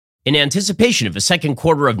In anticipation of a second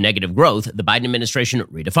quarter of negative growth, the Biden administration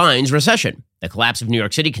redefines recession. The collapse of New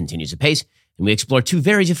York City continues apace, and we explore two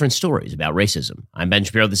very different stories about racism. I'm Ben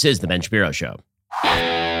Shapiro. This is The Ben Shapiro Show.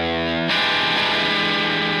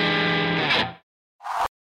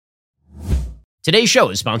 Today's show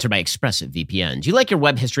is sponsored by ExpressVPN. Do you like your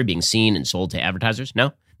web history being seen and sold to advertisers?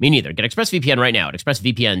 No? Me neither. Get ExpressVPN right now at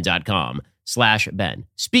expressvpn.com/Ben.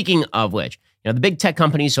 Speaking of which, the big tech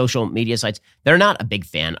companies, social media sites, they're not a big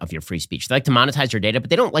fan of your free speech. They like to monetize your data,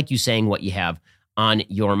 but they don't like you saying what you have on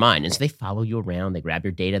your mind. And so they follow you around, they grab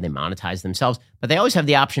your data, they monetize themselves, but they always have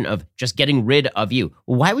the option of just getting rid of you.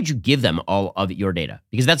 Well, why would you give them all of your data?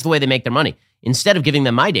 Because that's the way they make their money. Instead of giving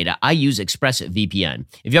them my data, I use ExpressVPN.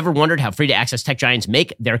 If you ever wondered how free-to-access tech giants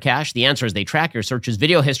make their cash, the answer is they track your searches,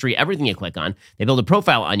 video history, everything you click on. They build a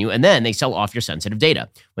profile on you, and then they sell off your sensitive data.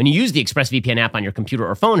 When you use the ExpressVPN app on your computer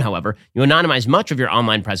or phone, however, you anonymize much of your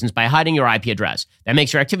online presence by hiding your IP address. That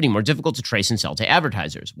makes your activity more difficult to trace and sell to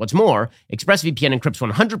advertisers. What's more, ExpressVPN encrypts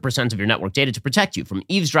 100% of your network data to protect you from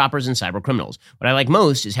eavesdroppers and cybercriminals. What I like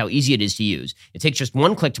most is how easy it is to use. It takes just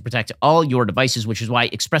one click to protect all your devices, which is why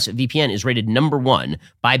ExpressVPN is rated #1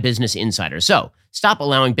 by Business Insider. So stop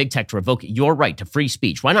allowing big tech to revoke your right to free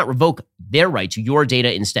speech. Why not revoke their right to your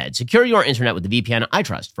data instead? Secure your internet with the VPN I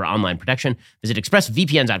trust for online protection. Visit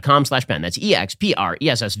expressvpn.com/Ben. That's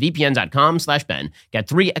EXPRESSVPN.com/Ben. Get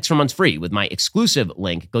 3 extra months free with my exclusive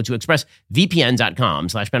link. Go to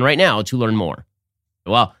expressvpn.com/Ben right now to learn more.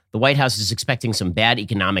 Well, the White House is expecting some bad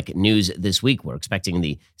economic news this week. We're expecting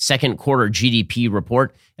the second quarter GDP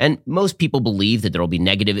report, and most people believe that there will be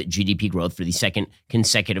negative GDP growth for the second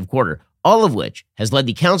consecutive quarter, all of which has led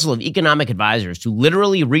the Council of Economic Advisors to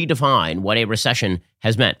literally redefine what a recession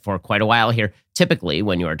has meant for quite a while here. Typically,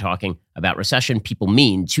 when you are talking about recession, people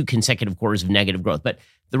mean 2 consecutive quarters of negative growth. But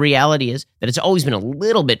the reality is that it's always been a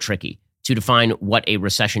little bit tricky to define what a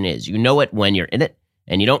recession is. You know it when you're in it,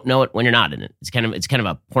 and you don't know it when you're not in it. It's kind of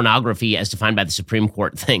a pornography as defined by the Supreme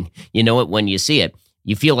Court thing. You know it when you see it.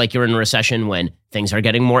 You feel like you're in a recession when things are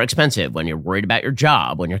getting more expensive, when you're worried about your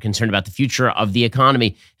job, when you're concerned about the future of the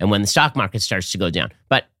economy, and when the stock market starts to go down.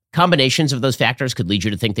 But combinations of those factors could lead you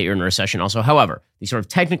to think that you're in a recession also. However, the sort of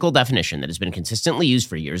technical definition that has been consistently used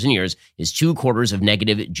for years and years is 2 quarters of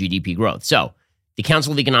negative GDP growth. So the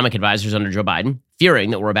Council of Economic Advisors under Joe Biden, fearing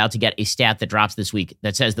that we're about to get a stat that drops this week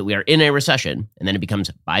that says that we are in a recession, and then it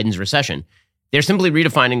becomes Biden's recession, they're simply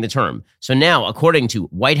redefining the term. So now, according to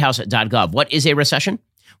whitehouse.gov, what is a recession?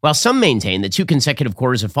 While some maintain that 2 consecutive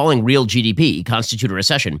quarters of falling real GDP constitute a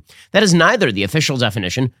recession, that is neither the official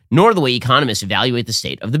definition nor the way economists evaluate the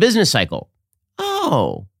state of the business cycle.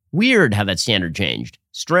 Oh, weird how that standard changed.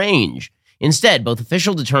 Strange. Instead, both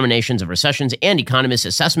official determinations of recessions and economists'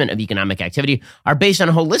 assessment of economic activity are based on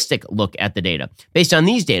a holistic look at the data. Based on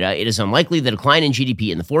these data, it is unlikely the decline in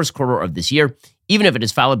GDP in the fourth quarter of this year, even if it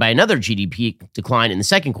is followed by another GDP decline in the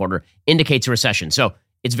second quarter, indicates a recession. So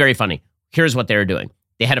it's very funny. Here's what they're doing.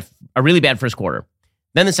 They had a really bad first quarter.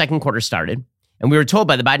 Then the second quarter started, and we were told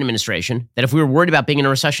by the Biden administration that if we were worried about being in a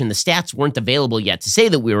recession, the stats weren't available yet to say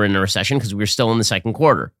that we were in a recession because we were still in the second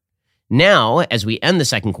quarter. Now, as we end the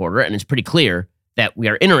second quarter, and it's pretty clear that we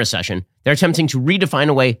are in a recession, they're attempting to redefine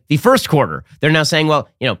away the first quarter. They're now saying, well,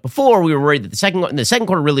 before we were worried that the second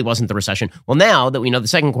quarter really wasn't the recession. Well, now that we know the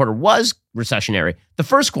second quarter was recessionary, the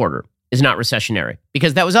first quarter is not recessionary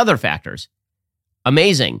because that was other factors.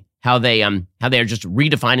 Amazing how they are just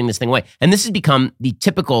redefining this thing away. And this has become the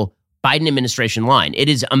typical Biden administration line. It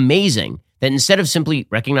is amazing that instead of simply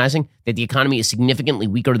recognizing that the economy is significantly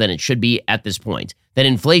weaker than it should be at this point, that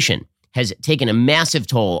inflation has taken a massive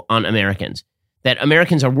toll on Americans, that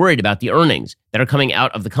Americans are worried about the earnings that are coming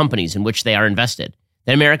out of the companies in which they are invested,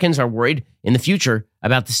 that Americans are worried in the future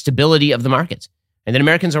about the stability of the markets, and that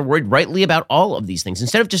Americans are worried rightly about all of these things.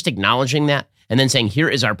 Instead of just acknowledging that and then saying, here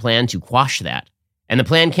is our plan to quash that. And the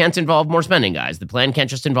plan can't involve more spending, guys. The plan can't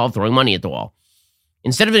just involve throwing money at the wall.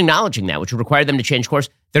 Instead of acknowledging that, which would require them to change course,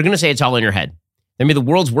 they're going to say it's all in your head. They're going to be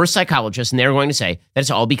the world's worst psychologists, and they're going to say that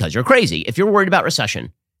it's all because you're crazy. If you're worried about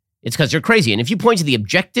recession, it's because you're crazy. And if you point to the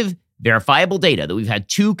objective, verifiable data that we've had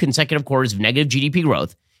 2 consecutive quarters of negative GDP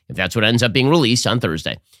growth, if that's what ends up being released on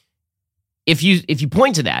Thursday, if you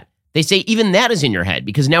point to that, they say even that is in your head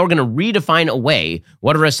because now we're going to redefine away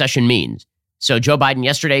what a recession means. So Joe Biden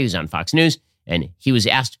yesterday, he was on Fox News, and he was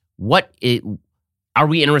asked, are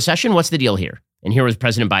we in a recession? What's the deal here? And here was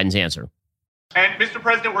President Biden's answer. And Mr.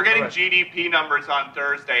 President, we're getting GDP numbers on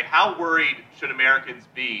Thursday. How worried should Americans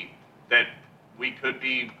be that we could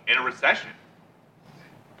be in a recession?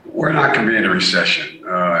 We're not going to be in a recession,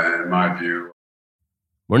 in my view.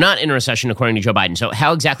 We're not in a recession, according to Joe Biden. So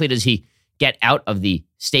how exactly does he get out of the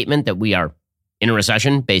statement that we are in a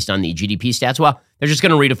recession based on the GDP stats? Well, they're just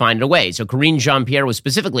going to redefine it away. So Karine Jean-Pierre was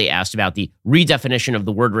specifically asked about the redefinition of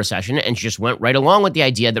the word recession, and she just went right along with the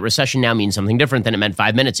idea that recession now means something different than it meant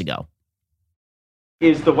 5 minutes ago.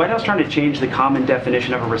 Is the White House trying to change the common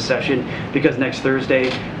definition of a recession because next Thursday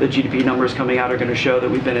the GDP numbers coming out are going to show that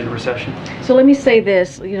we've been in a recession? So let me say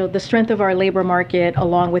this, the strength of our labor market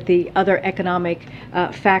along with the other economic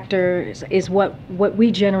factors is what we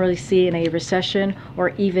generally see in a recession, or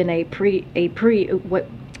even what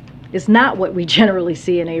is not what we generally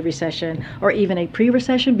see in a recession or even a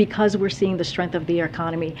pre-recession, because we're seeing the strength of the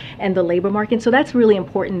economy and the labor market. So that's really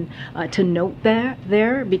important to note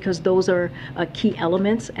there because those are key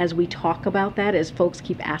elements as we talk about that, as folks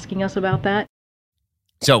keep asking us about that.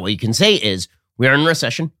 So what you can say is we are in a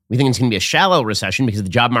recession. We think it's going to be a shallow recession because the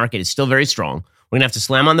job market is still very strong. We're going to have to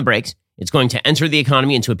slam on the brakes. It's going to enter the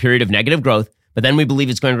economy into a period of negative growth, but then we believe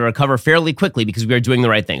it's going to recover fairly quickly because we are doing the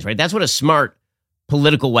right things, right? That's what a smart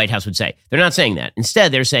political White House would say. They're not saying that.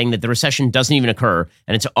 Instead, they're saying that the recession doesn't even occur,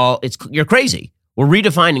 and you're crazy. We're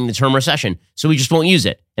redefining the term recession, so we just won't use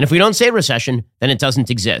it. And if we don't say recession, then it doesn't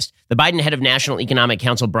exist. The Biden head of National Economic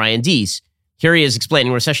Council, Brian Deese, here he is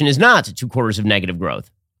explaining recession is not 2 quarters of negative growth.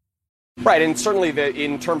 Right, and certainly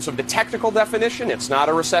in terms of the technical definition, it's not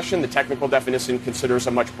a recession. The technical definition considers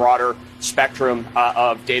a much broader spectrum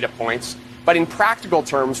of data points. But in practical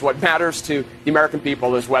terms, what matters to the American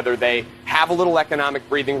people is whether they have a little economic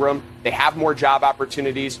breathing room, they have more job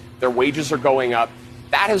opportunities, their wages are going up.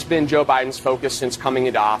 That has been Joe Biden's focus since coming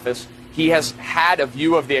into office. He has had a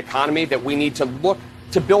view of the economy that we need to look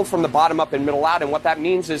to build from the bottom up and middle out. And what that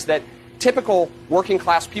means is that typical working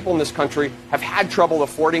class people in this country have had trouble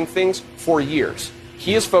affording things for years.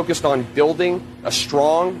 He is focused on building a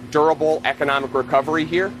strong, durable economic recovery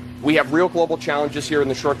here. We have real global challenges here in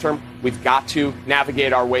the short term. We've got to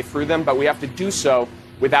navigate our way through them, but we have to do so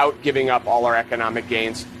without giving up all our economic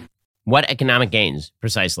gains. What economic gains,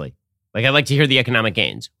 precisely? I'd like to hear the economic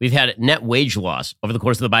gains. We've had net wage loss over the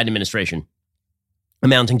course of the Biden administration,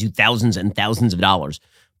 amounting to thousands and thousands of dollars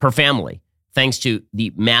per family, thanks to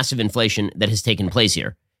the massive inflation that has taken place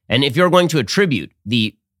here. And if you're going to attribute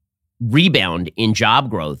the rebound in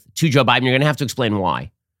job growth to Joe Biden, you're going to have to explain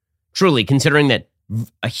why. Truly, considering that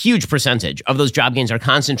a huge percentage of those job gains are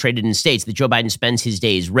concentrated in states that Joe Biden spends his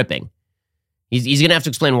days ripping. He's going to have to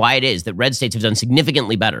explain why it is that red states have done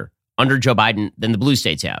significantly better under Joe Biden than the blue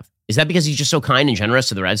states have. Is that because he's just so kind and generous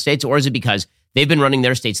to the red states, or is it because they've been running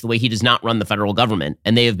their states the way he does not run the federal government,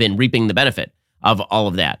 and they have been reaping the benefit of all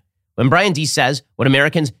of that? When Brian Deese says what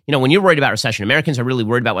Americans, when you're worried about recession, Americans are really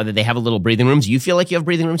worried about whether they have a little breathing room. Do you feel like you have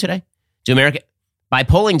breathing room today? By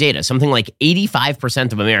polling data, something like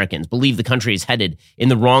 85% of Americans believe the country is headed in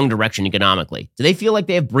the wrong direction economically. Do they feel like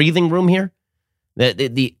they have breathing room here?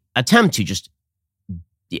 The attempt to just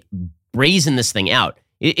brazen this thing out,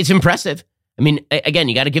 it's impressive. Again,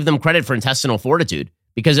 you got to give them credit for intestinal fortitude,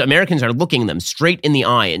 because Americans are looking them straight in the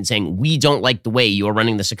eye and saying, we don't like the way you are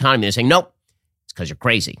running this economy. They're saying, nope, it's because you're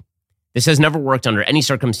crazy. This has never worked under any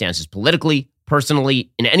circumstances, politically,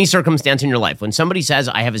 personally, in any circumstance in your life. When somebody says,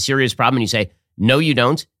 I have a serious problem, and you say, no, you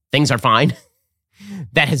don't, things are fine,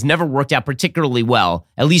 that has never worked out particularly well,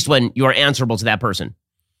 at least when you are answerable to that person.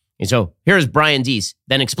 And so here's Brian Deese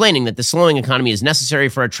then explaining that the slowing economy is necessary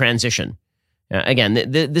for a transition. Again,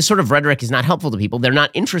 this sort of rhetoric is not helpful to people. They're not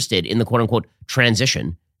interested in the quote-unquote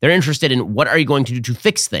transition. They're interested in what are you going to do to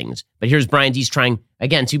fix things. But here's Brian Deese trying,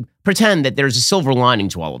 again, to pretend that there's a silver lining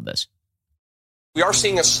to all of this. We are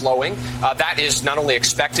seeing a slowing. That is not only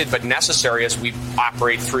expected, but necessary as we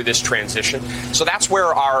operate through this transition. So that's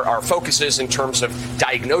where our focus is in terms of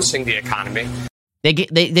diagnosing the economy.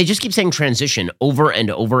 They just keep saying transition over and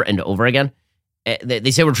over and over again.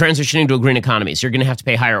 They say we're transitioning to a green economy, so you're going to have to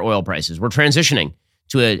pay higher oil prices. We're transitioning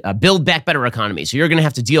to a build back better economy, so you're going to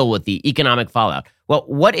have to deal with the economic fallout. Well,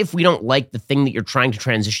 what if we don't like the thing that you're trying to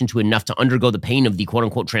transition to enough to undergo the pain of the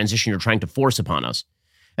quote-unquote transition you're trying to force upon us?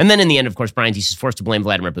 And then in the end, of course, Brian Deese is forced to blame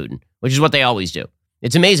Vladimir Putin, which is what they always do.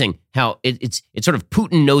 It's amazing how it's sort of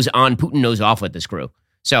Putin nose on, Putin nose off with this crew.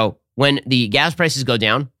 So when the gas prices go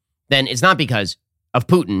down, then it's not because of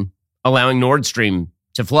Putin allowing Nord Stream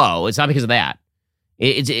to flow. It's not because of that.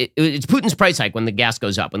 It's Putin's price hike when the gas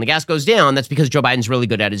goes up. When the gas goes down, that's because Joe Biden's really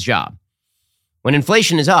good at his job. When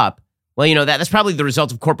inflation is up, well, that's probably the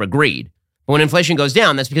result of corporate greed. But when inflation goes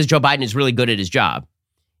down, that's because Joe Biden is really good at his job.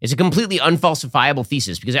 It's a completely unfalsifiable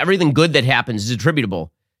thesis because everything good that happens is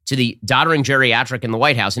attributable to the doddering geriatric in the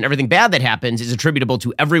White House, and everything bad that happens is attributable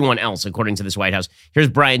to everyone else, according to this White House. Here's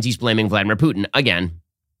Brian Deese blaming Vladimir Putin again.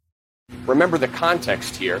 Remember the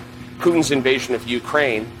context here. Putin's invasion of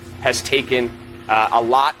Ukraine has taken a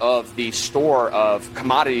lot of the store of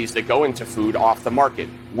commodities that go into food off the market,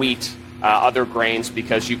 wheat, other grains,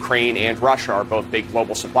 because Ukraine and Russia are both big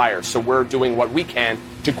global suppliers. So we're doing what we can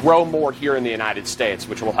to grow more here in the United States,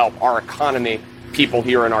 which will help our economy, people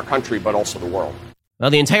here in our country, but also the world. Well,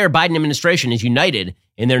 the entire Biden administration is united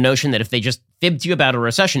in their notion that if they just fib to you about a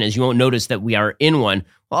recession, you won't notice that we are in one.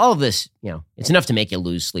 Well, all of this, it's enough to make you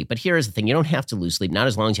lose sleep. But here's the thing. You don't have to lose sleep, not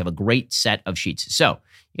as long as you have a great set of sheets. So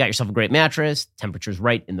you got yourself a great mattress, temperature's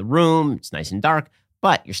right in the room, it's nice and dark,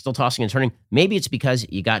 but you're still tossing and turning. Maybe it's because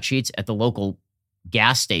you got sheets at the local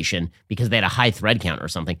gas station because they had a high thread count or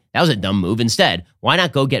something. That was a dumb move. Instead, why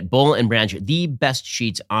not go get Boll & Branch, the best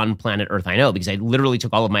sheets on planet Earth? I know, because I literally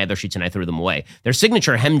took all of my other sheets and I threw them away. Their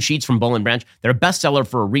signature hemmed sheets from Boll & Branch, they're a bestseller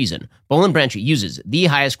for a reason. Boll & Branch uses the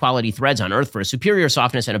highest quality threads on Earth for a superior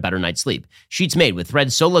softness and a better night's sleep. Sheets made with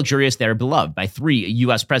threads so luxurious they are beloved by 3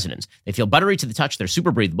 U.S. presidents. They feel buttery to the touch, they're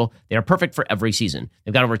super breathable, they are perfect for every season.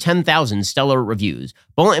 They've got over 10,000 stellar reviews.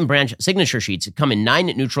 Boll & Branch signature sheets come in 9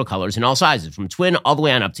 neutral colors in all sizes, from twin all the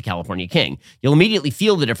way on up to California King. You'll immediately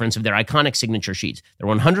feel the difference of their iconic signature sheets. They're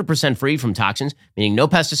 100% free from toxins, meaning no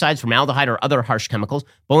pesticides, formaldehyde, or other harsh chemicals.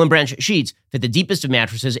 Boll & Branch sheets fit the deepest of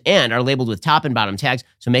mattresses and are labeled with top and bottom tags,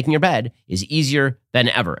 so making your bed is easier than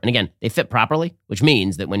ever. And again, they fit properly, which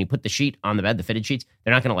means that when you put the sheet on the bed, the fitted sheets,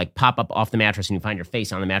 they're not going to pop up off the mattress and you find your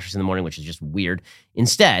face on the mattress in the morning, which is just weird.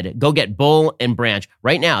 Instead, go get Boll & Branch.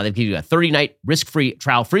 Right now, they give you a 30-night risk-free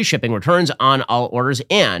trial, free shipping, returns on all orders.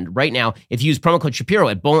 And right now, if you use promo code Shapiro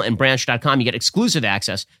at bullandbranch.com, you get exclusive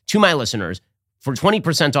access to my listeners for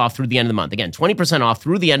 20% off through the end of the month. Again, 20% off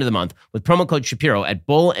through the end of the month with promo code Shapiro at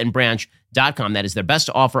bullandbranch.com. That is their best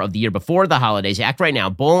offer of the year before the holidays. Act right now,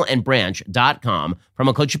 bullandbranch.com.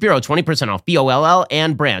 Promo code Shapiro, 20% off, BOLL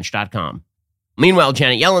and branch.com. Meanwhile,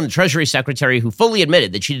 Janet Yellen, the Treasury Secretary, who fully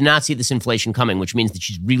admitted that she did not see this inflation coming, which means that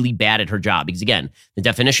she's really bad at her job. Because again, the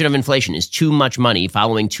definition of inflation is too much money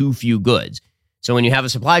following too few goods. So when you have a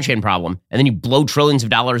supply chain problem and then you blow trillions of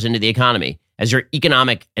dollars into the economy as your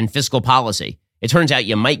economic and fiscal policy, it turns out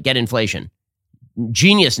you might get inflation.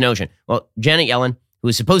 Genius notion. Well, Janet Yellen, who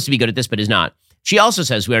is supposed to be good at this but is not, she also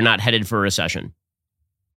says we are not headed for a recession.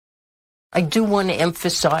 I do want to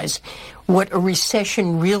emphasize what a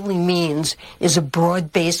recession really means is a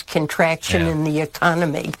broad-based contraction in the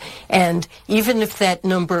economy. And even if that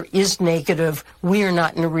number is negative, we are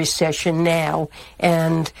not in a recession now.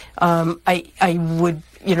 And I would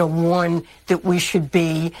warn that we should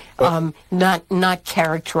be not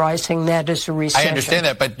characterizing that as a recession. I understand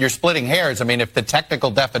that, but you're splitting hairs. I mean, if the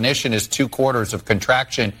technical definition is 2 quarters of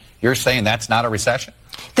contraction, you're saying that's not a recession?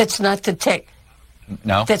 That's not the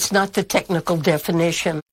No? That's not the technical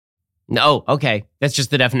definition. No, okay. That's just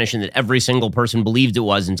the definition that every single person believed it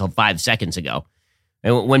was until 5 seconds ago.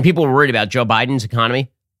 And when people were worried about Joe Biden's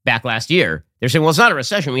economy back last year, they're saying, well, it's not a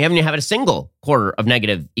recession. We haven't even had a single quarter of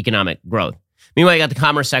negative economic growth. Meanwhile, you got the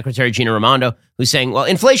Commerce Secretary, Gina Raimondo, who's saying, well,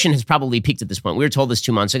 inflation has probably peaked at this point. We were told this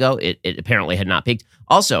 2 months ago. It apparently had not peaked.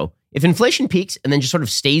 Also, if inflation peaks and then just sort of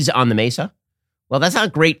stays on the mesa, well, that's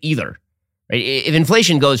not great either. Right? If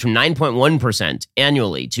inflation goes from 9.1%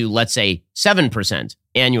 annually to, let's say, 7%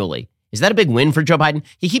 annually, is that a big win for Joe Biden?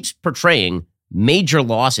 He keeps portraying major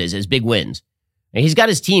losses as big wins. And he's got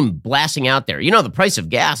his team blasting out there. The price of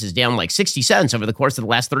gas is down like 60 cents over the course of the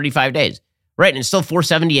last 35 days. Right, and it's still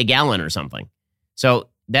 $4.70 a gallon or something. So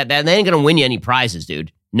that ain't going to win you any prizes,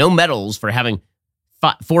 dude. No medals for having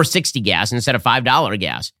 $4.60 gas instead of $5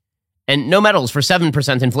 gas. And no medals for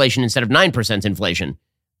 7% inflation instead of 9% inflation.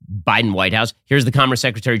 Biden White House. Here's the Commerce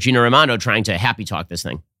Secretary, Gina Raimondo, trying to happy talk this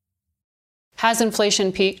thing. Has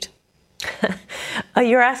inflation peaked?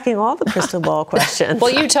 You're asking all the crystal ball questions.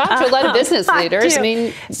 Well, you talk to a lot of business leaders. I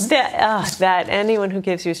mean, that anyone who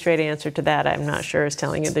gives you a straight answer to that, I'm not sure is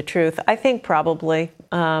telling you the truth. I think probably.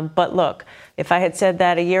 But look, if I had said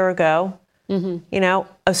that a year ago,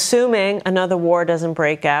 assuming another war doesn't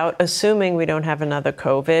break out, assuming we don't have another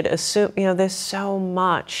COVID, there's so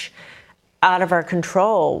much out of our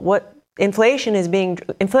control. What inflation is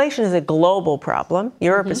a global problem.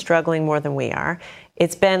 Europe is struggling more than we are.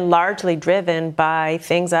 It's been largely driven by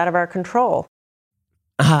things out of our control.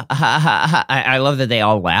 I love that they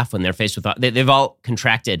all laugh when they're faced with, they've all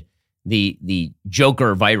contracted the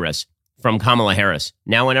Joker virus from Kamala Harris.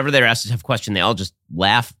 Now, whenever they're asked a tough question, they all just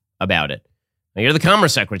laugh about it. Now, you're the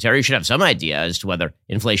Commerce Secretary. You should have some idea as to whether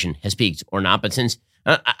inflation has peaked or not. But since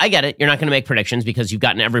I get it, you're not going to make predictions because you've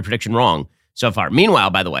gotten every prediction wrong so far. Meanwhile,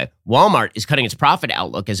 by the way, Walmart is cutting its profit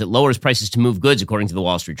outlook as it lowers prices to move goods, according to the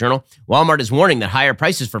Wall Street Journal. Walmart is warning that higher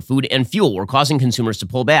prices for food and fuel were causing consumers to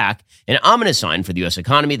pull back, an ominous sign for the U.S.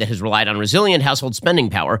 economy that has relied on resilient household spending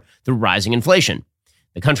power through rising inflation.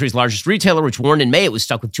 The country's largest retailer, which warned in May it was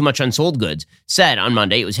stuck with too much unsold goods, said on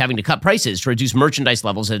Monday it was having to cut prices to reduce merchandise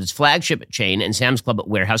levels at its flagship chain and Sam's Club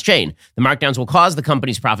warehouse chain. The markdowns will cause the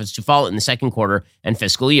company's profits to fall in the second quarter and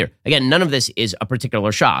fiscal year. Again, none of this is a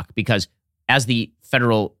particular shock because as the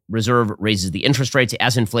Federal Reserve raises the interest rates,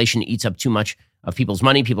 as inflation eats up too much of people's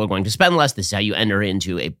money, people are going to spend less. This is how you enter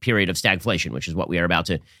into a period of stagflation, which is what we are about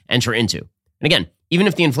to enter into. And again, even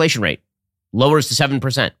if the inflation rate lowers to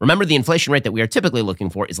 7%. Remember, the inflation rate that we are typically looking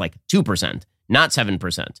for is like 2%, not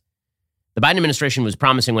 7%. The Biden administration was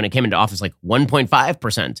promising when it came into office like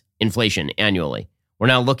 1.5% inflation annually. We're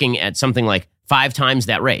now looking at something like 5 times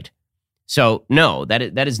that rate. So no,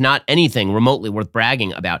 that is not anything remotely worth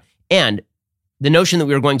bragging about. And the notion that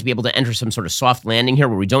we were going to be able to enter some sort of soft landing here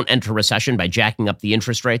where we don't enter recession by jacking up the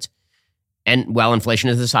interest rates and while inflation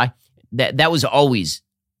is this high, that was always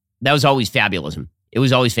fabulism. It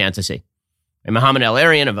was always fantasy. And Mohamed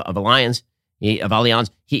El-Arian of Allianz, he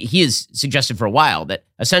has suggested for a while that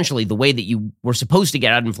essentially the way that you were supposed to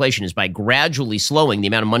get out of inflation is by gradually slowing the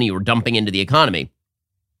amount of money you were dumping into the economy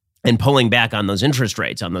and pulling back on those interest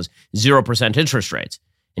rates, on those 0% interest rates.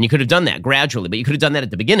 And you could have done that gradually, but you could have done that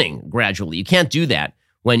at the beginning gradually. You can't do that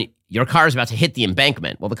when your car is about to hit the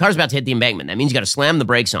embankment. Well, the car's about to hit the embankment. That means you got to slam the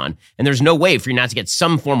brakes on. And there's no way for you not to get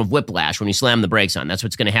some form of whiplash when you slam the brakes on. That's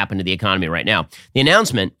what's going to happen to the economy right now. The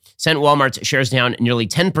announcement sent Walmart's shares down nearly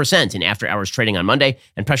 10% in after-hours trading on Monday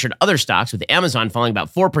and pressured other stocks, with Amazon falling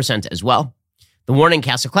about 4% as well. The warning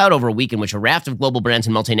casts a cloud over a week in which a raft of global brands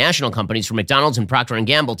and multinational companies from McDonald's and Procter &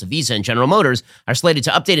 Gamble to Visa and General Motors are slated to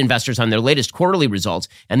update investors on their latest quarterly results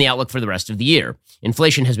and the outlook for the rest of the year.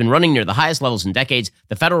 Inflation has been running near the highest levels in decades.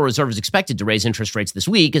 The Federal Reserve is expected to raise interest rates this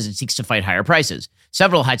week as it seeks to fight higher prices.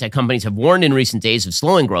 Several high-tech companies have warned in recent days of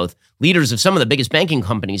slowing growth. Leaders of some of the biggest banking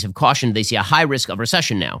companies have cautioned they see a high risk of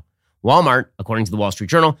recession now. Walmart, according to the Wall Street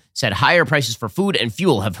Journal, said higher prices for food and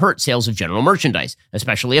fuel have hurt sales of general merchandise,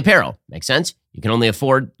 especially apparel. Makes sense? You can only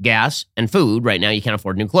afford gas and food. Right now, you can't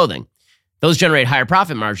afford new clothing. Those generate higher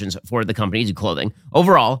profit margins for the company's clothing.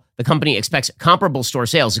 Overall, the company expects comparable store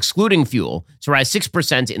sales, excluding fuel, to rise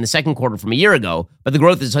 6% in the second quarter from a year ago, but the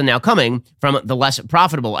growth is now coming from the less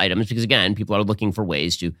profitable items because, again, people are looking for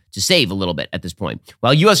ways to save a little bit at this point.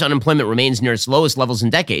 While U.S. unemployment remains near its lowest levels in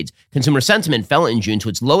decades, consumer sentiment fell in June to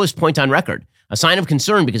its lowest point on record, a sign of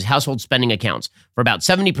concern because household spending accounts for about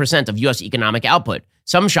 70% of U.S. economic output.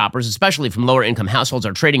 Some shoppers, especially from lower-income households,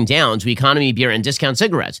 are trading down to economy beer and discount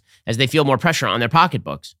cigarettes as they feel more pressure on their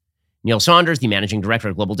pocketbooks. Neil Saunders, the managing director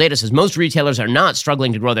of Global Data, says most retailers are not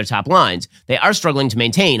struggling to grow their top lines. They are struggling to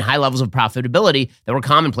maintain high levels of profitability that were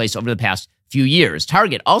commonplace over the past few years.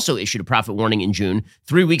 Target also issued a profit warning in June,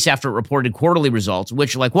 3 weeks after it reported quarterly results,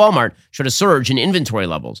 which, like Walmart, showed a surge in inventory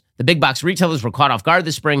levels. The big box retailers were caught off guard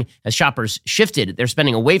this spring as shoppers shifted their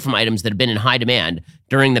spending away from items that had been in high demand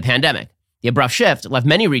during the pandemic. The abrupt shift left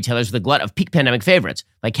many retailers with a glut of peak pandemic favorites,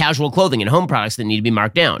 like casual clothing and home products that need to be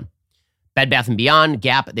marked down. Bed Bath & Beyond,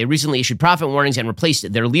 Gap, they recently issued profit warnings and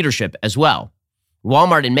replaced their leadership as well.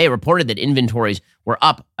 Walmart in May reported that inventories were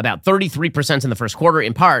up about 33% in the first quarter,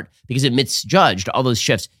 in part because it misjudged all those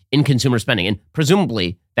shifts in consumer spending. And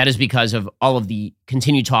presumably, that is because of all of the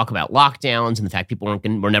continued talk about lockdowns and the fact people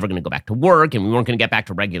were never going to go back to work and we weren't going to get back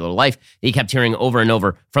to regular life that you kept hearing over and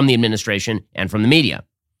over from the administration and from the media.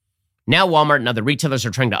 Now Walmart and other retailers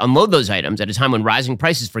are trying to unload those items at a time when rising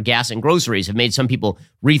prices for gas and groceries have made some people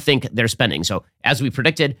rethink their spending. So as we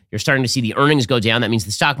predicted, you're starting to see the earnings go down. That means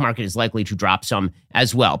the stock market is likely to drop some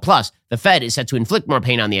as well. Plus, the Fed is set to inflict more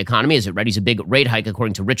pain on the economy as it readies a big rate hike,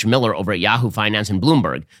 according to Rich Miller over at Yahoo Finance and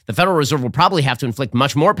Bloomberg. The Federal Reserve will probably have to inflict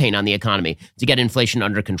much more pain on the economy to get inflation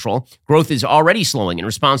under control. Growth is already slowing in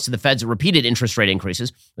response to the Fed's repeated interest rate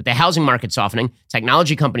increases, with the housing market softening,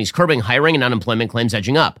 technology companies curbing hiring, and unemployment claims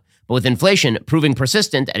edging up. But with inflation proving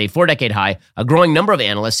persistent at a 4-decade high, a growing number of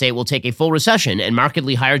analysts say it will take a full recession and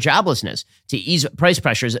markedly higher joblessness to ease price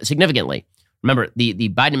pressures significantly. Remember, the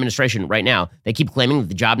Biden administration right now, they keep claiming that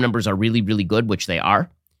the job numbers are really, really good, which they are.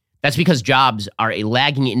 That's because jobs are a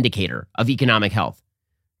lagging indicator of economic health.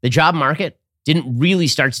 The job market didn't really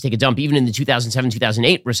start to take a dump even in the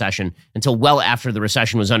 2007-2008 recession until well after the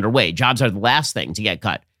recession was underway. Jobs are the last thing to get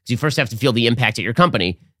cut because you first have to feel the impact at your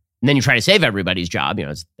company. And then you try to save everybody's job. You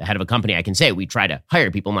know, as the head of a company, I can say we try to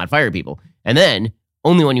hire people, not fire people. And then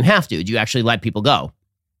only when you have to do you actually let people go.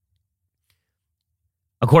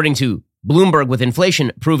 According to Bloomberg, with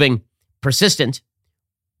inflation proving persistent,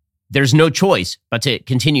 there's no choice but to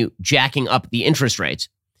continue jacking up the interest rates.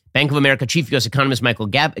 Bank of America chief U.S. economist Michael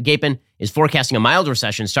Gapin is forecasting a mild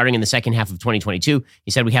recession starting in the second half of 2022.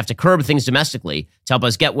 He said we have to curb things domestically to help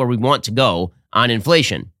us get where we want to go on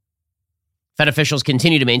inflation. Fed officials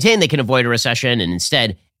continue to maintain they can avoid a recession and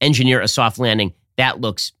instead engineer a soft landing. That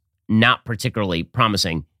looks not particularly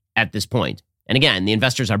promising at this point. And again, the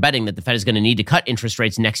investors are betting that the Fed is going to need to cut interest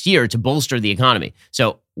rates next year to bolster the economy.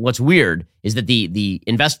 So what's weird is that the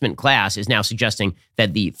investment class is now suggesting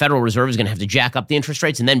that the Federal Reserve is going to have to jack up the interest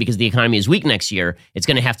rates. And then because the economy is weak next year, it's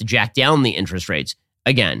going to have to jack down the interest rates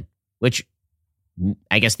again, which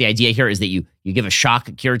I guess the idea here is that you give a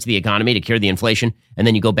shock cure to the economy to cure the inflation, and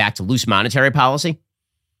then you go back to loose monetary policy.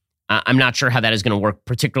 I'm not sure how that is going to work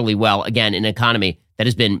particularly well, again, in an economy that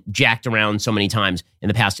has been jacked around so many times in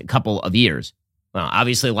the past couple of years. Well,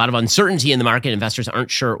 obviously, a lot of uncertainty in the market. Investors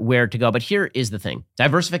aren't sure where to go. But here is the thing.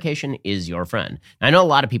 Diversification is your friend. I know a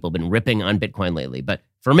lot of people have been ripping on Bitcoin lately, but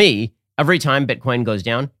for me, every time Bitcoin goes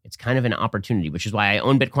down, it's kind of an opportunity, which is why I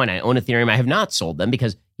own Bitcoin. I own Ethereum. I have not sold them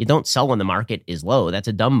because you don't sell when the market is low. That's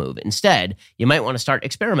a dumb move. Instead, you might want to start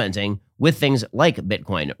experimenting with things like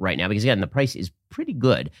Bitcoin right now because, again, the price is pretty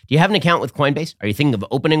good. Do you have an account with Coinbase? Are you thinking of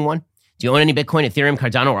opening one? Do you own any Bitcoin, Ethereum,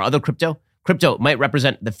 Cardano, or other crypto? Crypto might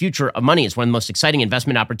represent the future of money. It's one of the most exciting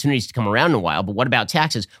investment opportunities to come around in a while. But what about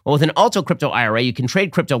taxes? Well, with an Alto Crypto IRA, you can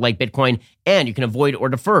trade crypto like Bitcoin, and you can avoid or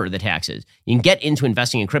defer the taxes. You can get into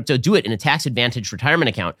investing in crypto, do it in a tax-advantaged retirement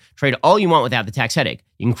account, trade all you want without the tax headache.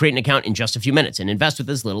 You can create an account in just a few minutes and invest with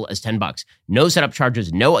as little as $10. No setup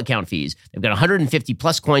charges, no account fees. They've got 150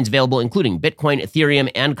 plus coins available, including Bitcoin, Ethereum,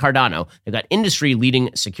 and Cardano. They've got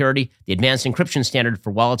industry-leading security, the advanced encryption standard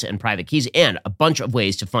for wallets and private keys, and a bunch of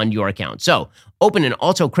ways to fund your account. So open an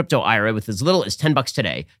Alto Crypto IRA with as little as $10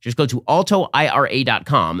 today. Just go to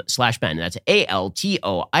altoira.com/Ben. That's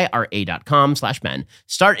ALTOIRA.com/Ben.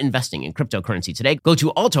 Start investing in cryptocurrency today. Go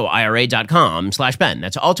to altoira.com/Ben.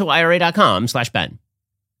 That's altoira.com/Ben.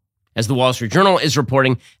 As the Wall Street Journal is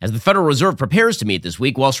reporting, as the Federal Reserve prepares to meet this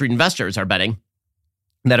week, Wall Street investors are betting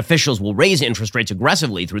that officials will raise interest rates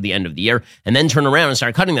aggressively through the end of the year and then turn around and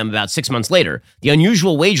start cutting them about 6 months later. The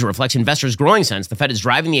unusual wager reflects investors' growing sense the Fed is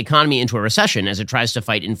driving the economy into a recession as it tries to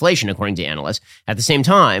fight inflation, according to analysts. At the same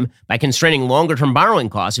time, by constraining longer-term borrowing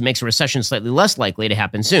costs, it makes a recession slightly less likely to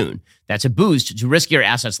happen soon. That's a boost to riskier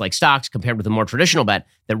assets like stocks compared with a more traditional bet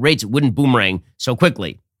that rates wouldn't boomerang so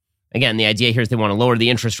quickly. Again, the idea here is they want to lower the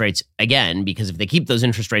interest rates again, because if they keep those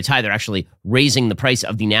interest rates high, they're actually raising the price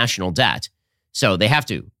of the national debt. So they have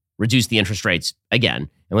to reduce the interest rates again.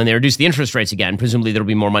 And when they reduce the interest rates again, presumably there'll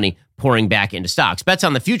be more money pouring back into stocks. Bets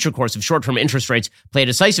on the future course of short-term interest rates play a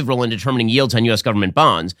decisive role in determining yields on U.S. government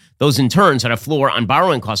bonds. Those in turn set a floor on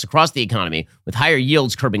borrowing costs across the economy, with higher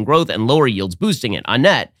yields curbing growth and lower yields boosting it. On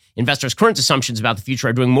net, investors' current assumptions about the future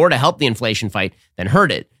are doing more to help the inflation fight than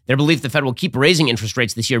hurt it. Their belief the Fed will keep raising interest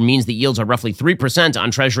rates this year means that yields are roughly 3%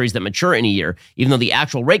 on treasuries that mature in a year, even though the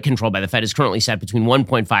actual rate control by the Fed is currently set between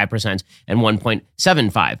 1.5% and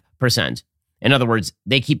 1.75%. In other words,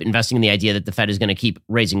 they keep investing in the idea that the Fed is going to keep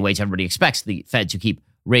raising rates. Everybody expects the Fed to keep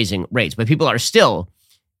raising rates, but people are still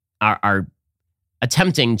are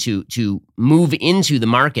attempting to move into the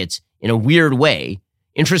markets in a weird way.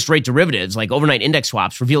 Interest rate derivatives like overnight index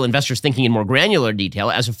swaps reveal investors thinking in more granular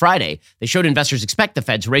detail. As of Friday, they showed investors expect the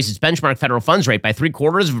Fed to raise its benchmark federal funds rate by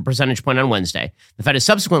 0.75 percentage point on Wednesday. The Fed is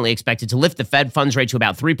subsequently expected to lift the Fed funds rate to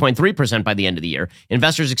about 3.3% by the end of the year.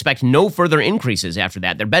 Investors expect no further increases after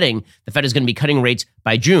that. They're betting the Fed is going to be cutting rates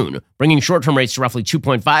by June, bringing short-term rates to roughly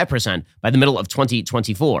 2.5% by the middle of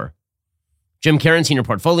 2024. Jim Karen, Senior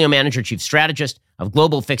Portfolio Manager, Chief Strategist of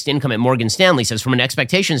Global Fixed Income at Morgan Stanley, says from an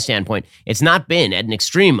expectation standpoint, it's not been at an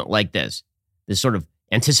extreme like this sort of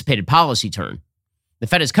anticipated policy turn. The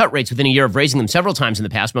Fed has cut rates within a year of raising them several times in the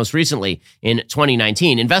past, most recently in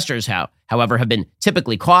 2019. Investors, however, have been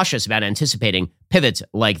typically cautious about anticipating pivots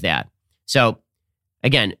like that. So,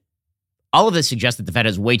 again, all of this suggests that the Fed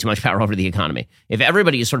has way too much power over the economy. If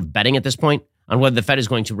everybody is sort of betting at this point on whether the Fed is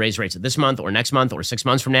going to raise rates this month or next month or 6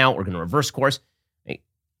 months from now or going to reverse course,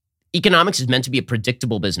 economics is meant to be a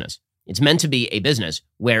predictable business. It's meant to be a business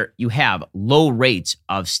where you have low rates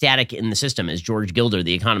of static in the system, as George Gilder,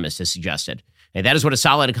 the economist, has suggested. And that is what a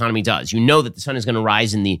solid economy does. You know that the sun is going to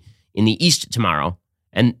rise in the east tomorrow,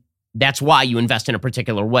 and that's why you invest in a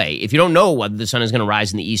particular way. If you don't know whether the sun is going to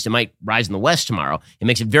rise in the east, it might rise in the west tomorrow. It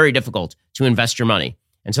makes it very difficult to invest your money.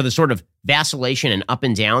 And so the sort of vacillation and up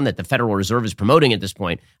and down that the Federal Reserve is promoting at this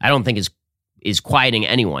point, I don't think is quieting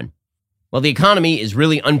anyone. Well, the economy is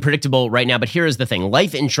really unpredictable right now, but here is the thing.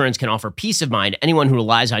 Life insurance can offer peace of mind anyone who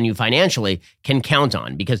relies on you financially can count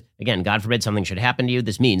on because, again, God forbid something should happen to you.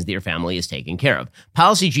 This means that your family is taken care of.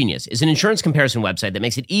 Policy Genius is an insurance comparison website that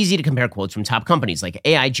makes it easy to compare quotes from top companies like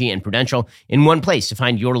AIG and Prudential in one place to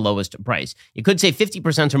find your lowest price. You could save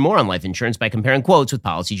 50% or more on life insurance by comparing quotes with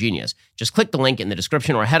Policy Genius. Just click the link in the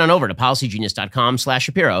description or head on over to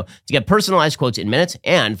policygenius.com/Shapiro to get personalized quotes in minutes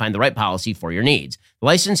and find the right policy for your needs. The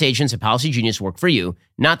licensed agents at Policy Genius work for you,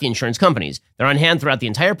 not the insurance companies. They're on hand throughout the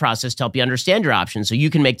entire process to help you understand your options so you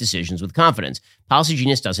can make decisions with confidence. Policy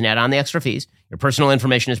Genius doesn't add on the extra fees. Your personal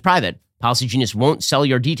information is private. Policy Genius won't sell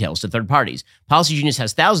your details to third parties. Policy Genius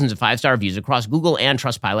has thousands of 5-star reviews across Google and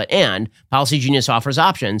Trustpilot, and Policy Genius offers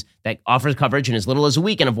options that offers coverage in as little as a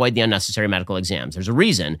week and avoid the unnecessary medical exams. There's a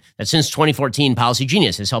reason that since 2014, Policy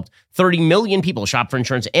Genius has helped 30 million people shop for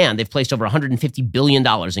insurance, and they've placed over $150 billion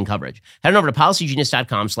in coverage. Head on over to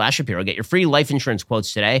policygenius.com/Shapiro. Get your free life insurance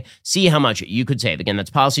quotes today. See how much you could save. Again,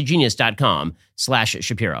 that's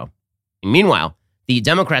policygenius.com/Shapiro. Meanwhile, the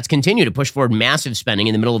Democrats continue to push forward massive spending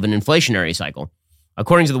in the middle of an inflationary cycle.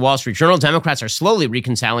 According to the Wall Street Journal, Democrats are slowly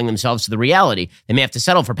reconciling themselves to the reality they may have to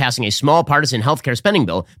settle for passing a small partisan healthcare spending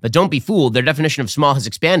bill, but don't be fooled, their definition of small has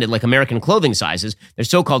expanded like American clothing sizes. Their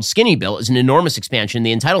so-called skinny bill is an enormous expansion in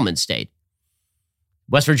the entitlement state.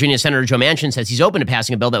 West Virginia Senator Joe Manchin says he's open to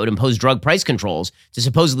passing a bill that would impose drug price controls to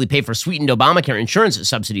supposedly pay for sweetened Obamacare insurance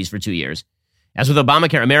subsidies for 2 years. As with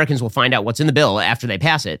Obamacare, Americans will find out what's in the bill after they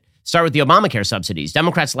pass it. Start with the Obamacare subsidies.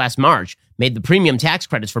 Democrats last March made the premium tax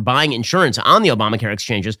credits for buying insurance on the Obamacare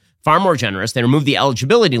exchanges far more generous. They removed the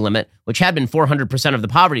eligibility limit, which had been 400% of the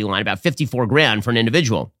poverty line, about $54,000 for an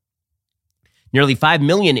individual. Nearly 5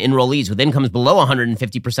 million enrollees with incomes below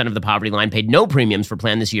 150% of the poverty line paid no premiums for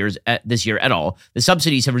plan this year at all. The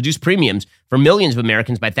subsidies have reduced premiums for millions of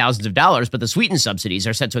Americans by thousands of dollars, but the sweetened subsidies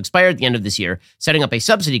are set to expire at the end of this year, setting up a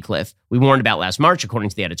subsidy cliff we warned about last March,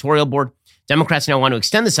 according to the editorial board. Democrats now want to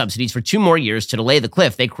extend the subsidies for 2 more years to delay the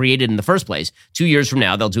cliff they created in the first place. 2 years from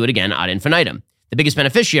now, they'll do it again ad infinitum. The biggest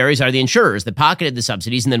beneficiaries are the insurers that pocketed the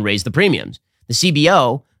subsidies and then raised the premiums. The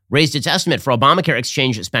CBO raised its estimate for Obamacare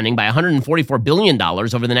exchange spending by $144 billion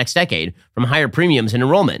over the next decade from higher premiums and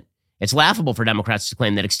enrollment. It's laughable for Democrats to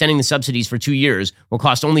claim that extending the subsidies for 2 years will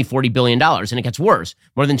cost only $40 billion, and it gets worse.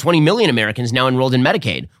 More than 20 million Americans now enrolled in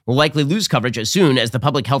Medicaid will likely lose coverage as soon as the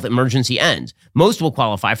public health emergency ends. Most will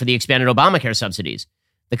qualify for the expanded Obamacare subsidies.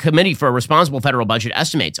 The Committee for a Responsible Federal Budget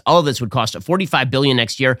estimates all of this would cost $45 billion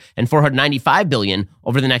next year and $495 billion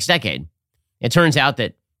over the next decade. It turns out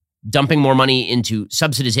that dumping more money into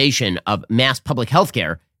subsidization of mass public health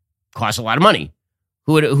care costs a lot of money.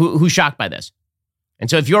 Who's shocked by this? And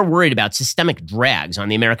so if you're worried about systemic drags on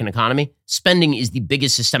the American economy, spending is the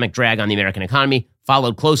biggest systemic drag on the American economy,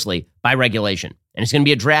 followed closely by regulation. And it's going to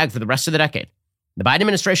be a drag for the rest of the decade. The Biden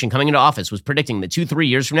administration coming into office was predicting that 2-3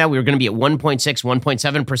 years from now, we were going to be at 1.6,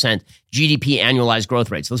 1.7% GDP annualized growth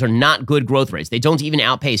rates. Those are not good growth rates. They don't even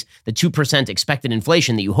outpace the 2% expected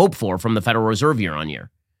inflation that you hope for from the Federal Reserve year on year.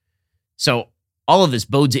 So all of this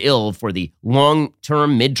bodes ill for the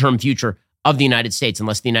long-term, mid-term future of the United States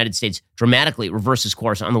unless the United States dramatically reverses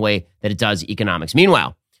course on the way that it does economics.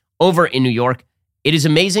 Meanwhile, over in New York, it is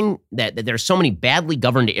amazing that there are so many badly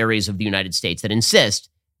governed areas of the United States that insist,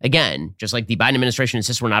 again, just like the Biden administration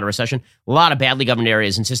insists we're not a recession, a lot of badly governed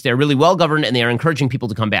areas insist they're really well governed and they are encouraging people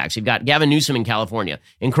to come back. So you've got Gavin Newsom in California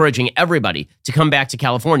encouraging everybody to come back to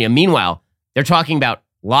California. Meanwhile, they're talking about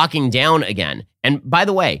locking down again. And by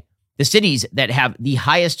the way, the cities that have the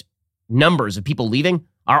highest numbers of people leaving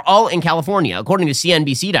are all in California. According to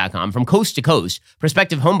CNBC.com, from coast to coast,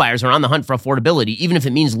 prospective homebuyers are on the hunt for affordability, even if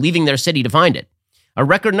it means leaving their city to find it. A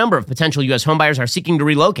record number of potential U.S. homebuyers are seeking to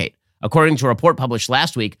relocate, according to a report published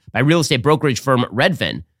last week by real estate brokerage firm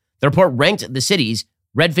Redefine. The report ranked the cities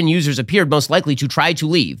Redefine users appeared most likely to try to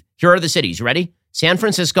leave. Here are the cities. You ready? San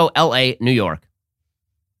Francisco, L.A., New York.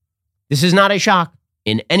 This is not a shock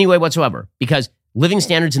in any way whatsoever, because living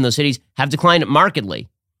standards in those cities have declined markedly.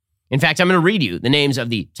 In fact, I'm going to read you the names of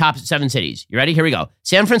the top 7 cities. You ready? Here we go.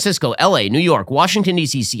 San Francisco, LA, New York, Washington,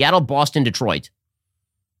 D.C., Seattle, Boston, Detroit.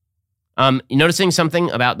 You noticing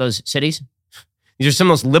something about those cities? These are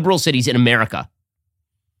some of the most liberal cities in America.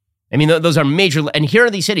 I mean, those are major. And here are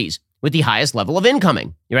the cities with the highest level of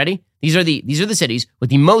incoming. You ready? These are the cities with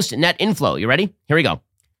the most net inflow. You ready? Here we go.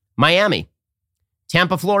 Miami,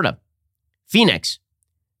 Tampa, Florida, Phoenix,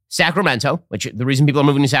 Sacramento, which the reason people are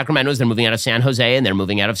moving to Sacramento is they're moving out of San Jose and they're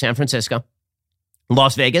moving out of San Francisco.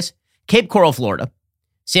 Las Vegas, Cape Coral, Florida,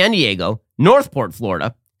 San Diego, Northport,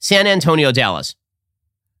 Florida, San Antonio, Dallas.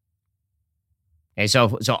 Okay,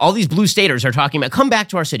 so all these blue staters are talking about, come back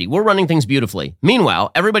to our city. We're running things beautifully.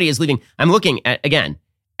 Meanwhile, everybody is leaving. I'm looking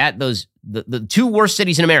at those, the two worst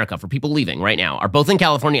cities in America for people leaving right now are both in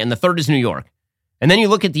California, and the third is New York. And then you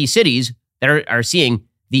look at these cities that are seeing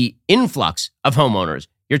the influx of homeowners.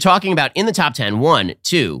 You're talking about in the top 10, 1,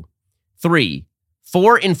 2, 3,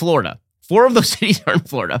 4 in Florida. 4 of those cities are in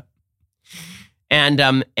Florida.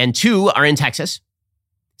 And 2 are in Texas.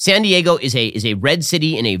 San Diego is a red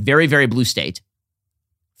city in a very, very blue state.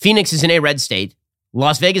 Phoenix is in a red state.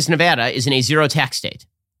 Las Vegas, Nevada is in a zero tax state.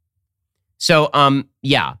 So,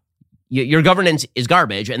 your governance is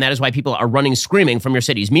garbage, and that is why people are running screaming from your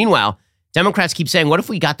cities. Meanwhile, Democrats keep saying, what if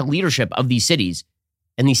we got the leadership of these cities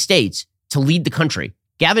and these states to lead the country?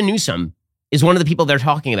 Gavin Newsom is one of the people they're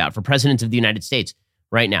talking about for president of the United States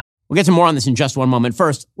right now. We'll get to more on this in just one moment.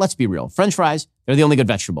 First, let's be real. French fries, they're the only good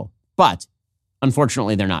vegetable. But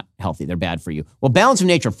unfortunately, they're not healthy. They're bad for you. Well, Balance of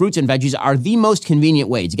Nature fruits and veggies are the most convenient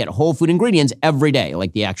way to get whole food ingredients every day,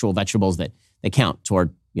 like the actual vegetables that count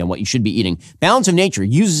toward what you should be eating. Balance of Nature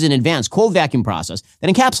uses an advanced cold vacuum process that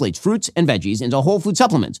encapsulates fruits and veggies into whole food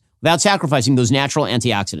supplements without sacrificing those natural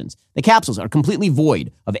antioxidants. The capsules are completely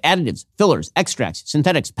void of additives, fillers, extracts,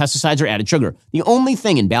 synthetics, pesticides, or added sugar. The only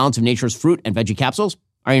thing in Balance of Nature's fruit and veggie capsules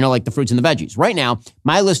are, like the fruits and the veggies. Right now,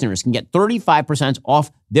 my listeners can get 35%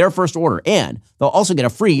 off their first order, and they'll also get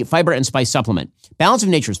a free fiber and spice supplement. Balance of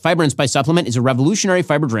Nature's fiber and spice supplement is a revolutionary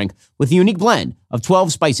fiber drink with a unique blend of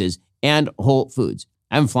 12 spices and whole foods.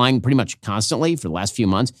 I've been flying pretty much constantly for the last few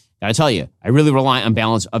months. Gotta tell you, I really rely on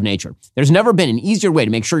Balance of Nature. There's never been an easier way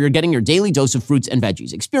to make sure you're getting your daily dose of fruits and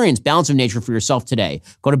veggies. Experience Balance of Nature for yourself today.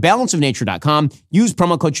 Go to balanceofnature.com, use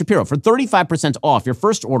promo code Shapiro for 35% off your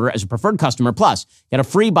first order as a preferred customer, plus get a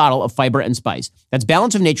free bottle of fiber and spice. That's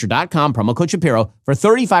balanceofnature.com, promo code Shapiro for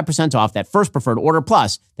 35% off that first preferred order,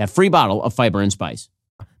 plus that free bottle of fiber and spice.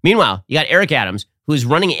 Meanwhile, you got Eric Adams, who is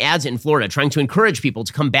running ads in Florida, trying to encourage people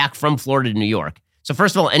to come back from Florida to New York. So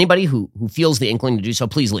first of all, anybody who feels the inkling to do so,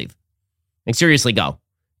 please leave. Like, seriously, go.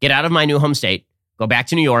 Get out of my new home state. Go back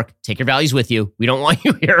to New York. Take your values with you. We don't want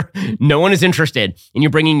you here. No one is interested in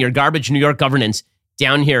you bringing your garbage New York governance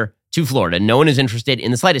down here to Florida. No one is interested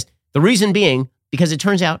in the slightest. The reason being, because it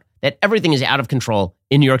turns out that everything is out of control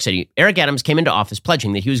in New York City. Eric Adams came into office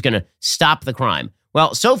pledging that he was going to stop the crime.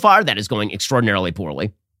 Well, so far, that is going extraordinarily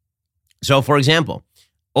poorly. So, for example,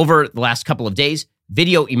 over the last couple of days,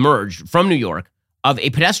 video emerged from New York of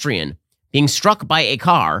a pedestrian being struck by a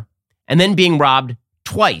car and then being robbed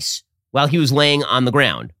twice while he was laying on the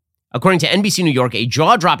ground. According to NBC New York, a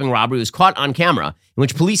jaw-dropping robbery was caught on camera in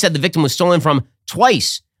which police said the victim was stolen from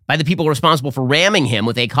twice by the people responsible for ramming him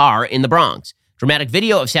with a car in the Bronx. Dramatic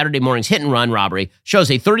video of Saturday morning's hit-and-run robbery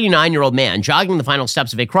shows a 39-year-old man jogging the final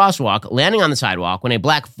steps of a crosswalk, landing on the sidewalk when a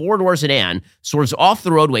black four-door sedan swerves off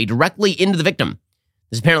the roadway directly into the victim.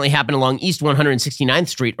 This apparently happened along East 169th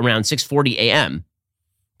Street around 6:40 a.m.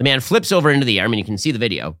 The man flips over into the air. I mean, you can see the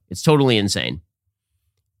video. It's totally insane.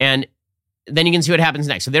 And then you can see what happens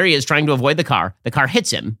next. So there he is trying to avoid the car. The car hits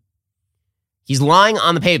him. He's lying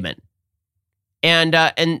on the pavement. And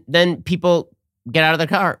then people get out of their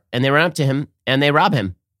car and they run up to him and they rob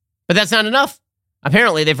him. But that's not enough.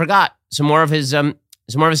 Apparently, they forgot some more of his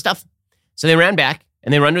stuff. So they ran back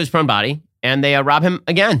and they run to his prone body and they rob him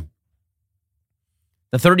again.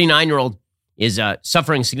 The 39-year-old is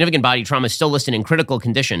suffering significant body trauma, still listed in critical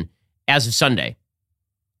condition as of Sunday.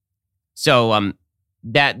 So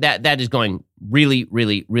that is going really,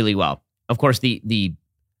 really, really well. Of course, the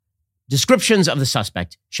descriptions of the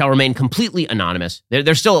suspect shall remain completely anonymous.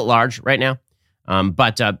 They're still at large right now,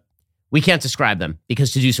 but we can't describe them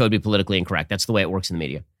because to do so would be politically incorrect. That's the way it works in the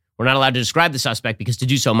media. We're not allowed to describe the suspect because to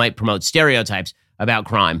do so might promote stereotypes about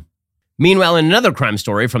crime. Meanwhile, in another crime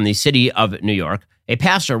story from the city of New York, a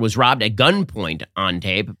pastor was robbed at gunpoint on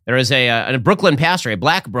tape. There is a Brooklyn pastor, a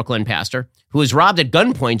black Brooklyn pastor, who was robbed at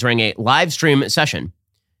gunpoint during a live stream session.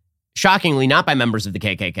 Shockingly, not by members of the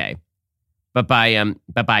KKK, but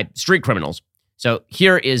by street criminals. So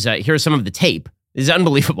here's some of the tape. This is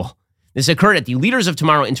unbelievable. This occurred at the Leaders of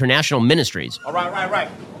Tomorrow International Ministries. All right.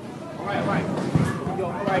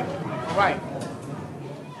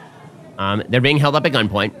 They're being held up at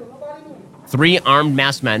gunpoint. 3 armed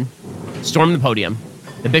masked men storm the podium.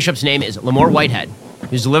 The bishop's name is Lamore Whitehead,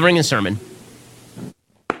 who's delivering a sermon.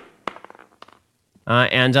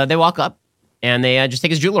 And they walk up, and they just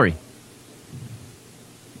take his jewelry.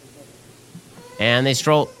 And they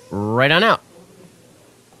stroll right on out.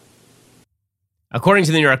 According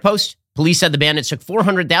to the New York Post, Police said the bandits took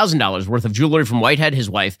 $400,000 worth of jewelry from Whitehead, his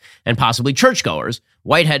wife, and possibly churchgoers.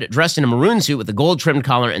 Whitehead, dressed in a maroon suit with a gold-trimmed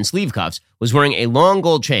collar and sleeve cuffs, was wearing a long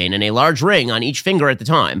gold chain and a large ring on each finger at the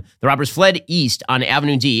time. The robbers fled east on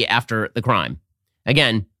Avenue D after the crime.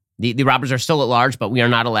 Again, the robbers are still at large, but we are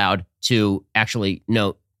not allowed to actually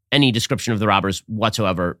note any description of the robbers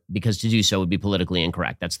whatsoever, because to do so would be politically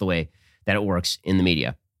incorrect. That's the way that it works in the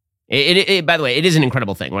media. By the way, it is an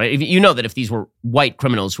incredible thing, right? You know that if these were white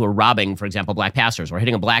criminals who were robbing, for example, black pastors or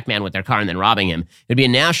hitting a black man with their car and then robbing him, it'd be a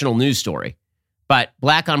national news story. But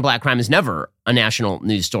black on black crime is never a national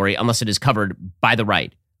news story unless it is covered by the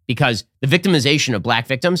right, because the victimization of black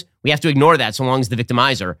victims, we have to ignore that so long as the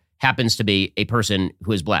victimizer happens to be a person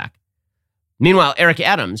who is black. Meanwhile, Eric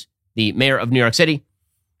Adams, the mayor of New York City,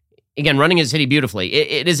 again, running his city beautifully.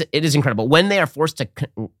 It is incredible. When they are forced to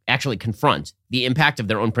actually confront the impact of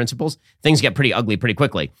their own principles, things get pretty ugly pretty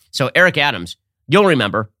quickly. So Eric Adams, you'll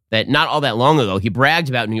remember that not all that long ago, he bragged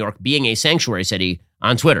about New York being a sanctuary city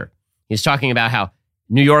on Twitter. He's talking about how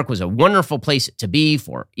New York was a wonderful place to be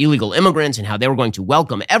for illegal immigrants and how they were going to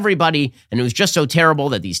welcome everybody. And it was just so terrible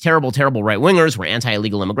that these terrible, terrible right-wingers were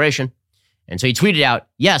anti-illegal immigration. And so he tweeted out,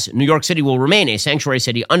 yes, New York City will remain a sanctuary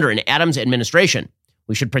city under an Adams administration.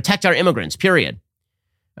 We should protect our immigrants, period.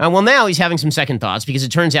 Well, now he's having some second thoughts because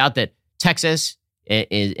it turns out that Texas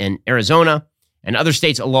and Arizona and other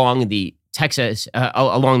states along the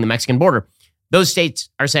Mexican border, those states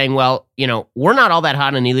are saying, well, you know, we're not all that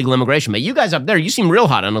hot on illegal immigration, but you guys up there, you seem real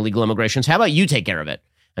hot on illegal immigration. So how about you take care of it?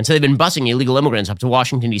 And so they've been busing illegal immigrants up to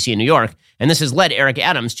Washington, D.C. and New York. And this has led Eric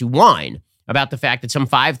Adams to whine about the fact that some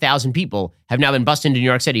 5,000 people have now been bused into New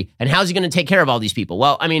York City. And how's he going to take care of all these people?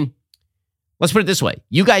 Well, I mean, let's put it this way.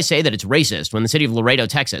 You guys say that it's racist when the city of Laredo,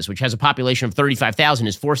 Texas, which has a population of 35,000,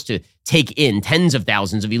 is forced to take in tens of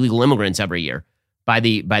thousands of illegal immigrants every year by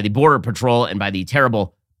the Border Patrol and by the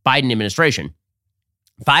terrible Biden administration.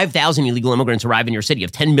 5,000 illegal immigrants arrive in your city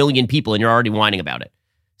of 10 million people, and you're already whining about it.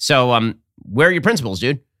 So where are your principles,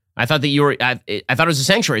 dude? I thought that I thought it was a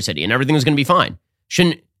sanctuary city and everything was going to be fine.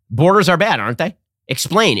 Borders are bad, aren't they?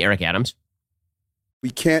 Explain, Eric Adams.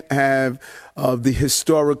 We can't have the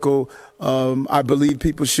historical, I believe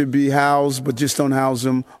people should be housed, but just don't house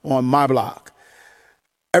them on my block.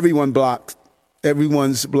 Everyone's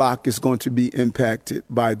block is going to be impacted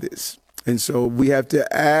by this. And so we have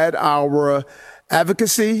to add our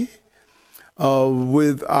advocacy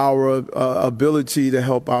with our ability to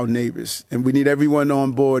help our neighbors. And we need everyone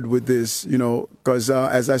on board with this, you know, because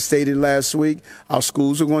as I stated last week, our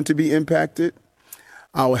schools are going to be impacted.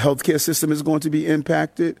 Our healthcare system is going to be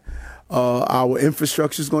impacted. Our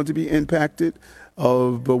infrastructure is going to be impacted.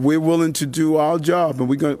 But we're willing to do our job, and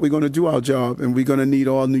we're going to do our job, and we're going to need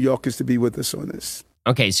all New Yorkers to be with us on this.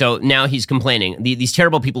 Okay, so now he's complaining. These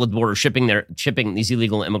terrible people at the border shipping these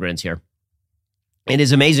illegal immigrants here. It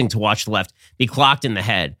is amazing to watch the left be clocked in the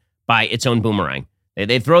head by its own boomerang.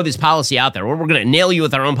 They throw this policy out there. We're going to nail you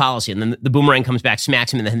with our own policy. And then the boomerang comes back,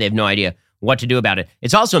 smacks him in the head. They have no idea what to do about it.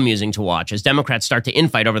 It's also amusing to watch as Democrats start to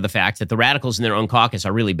infight over the fact that the radicals in their own caucus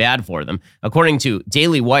are really bad for them. According to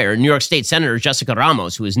Daily Wire, New York State Senator Jessica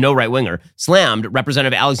Ramos, who is no right-winger, slammed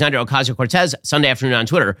Representative Alexandria Ocasio-Cortez Sunday afternoon on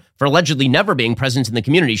Twitter for allegedly never being present in the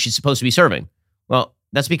community she's supposed to be serving. Well,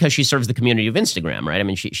 that's because she serves the community of Instagram, right? I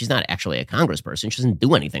mean, she's not actually a congressperson. She doesn't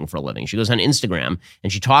do anything for a living. She goes on Instagram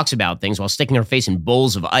and she talks about things while sticking her face in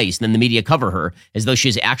bowls of ice. And then the media cover her as though she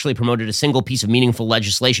has actually promoted a single piece of meaningful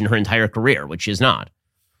legislation her entire career, which she is not.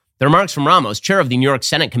 The remarks from Ramos, chair of the New York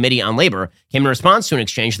Senate Committee on Labor, came in response to an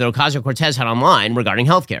exchange that Ocasio-Cortez had online regarding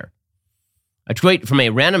health care. A tweet from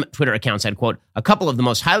a random Twitter account said, quote, a couple of the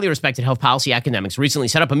most highly respected health policy academics recently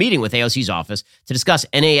set up a meeting with AOC's office to discuss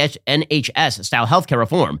NHS-style healthcare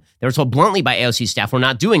reform. They were told bluntly by AOC staff, we're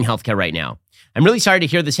not doing healthcare right now. I'm really sorry to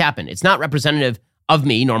hear this happen. It's not representative of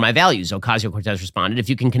me nor my values, Ocasio-Cortez responded. If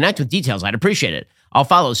you can connect with details, I'd appreciate it. I'll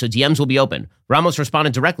follow, so DMs will be open. Ramos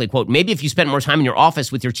responded directly, quote, maybe if you spent more time in your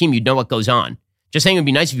office with your team, you'd know what goes on. Just saying it would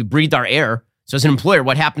be nice if you breathed our air. So as an employer,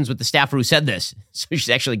 what happens with the staffer who said this? So she's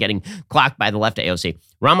actually getting clocked by the left at AOC.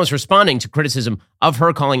 Ramos responding to criticism of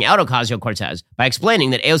her calling out Ocasio-Cortez by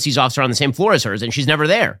explaining that AOC's offices are on the same floor as hers and she's never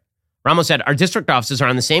there. Ramos said, our district offices are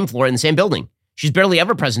on the same floor in the same building. She's barely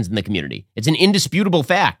ever present in the community. It's an indisputable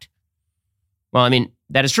fact. Well, I mean,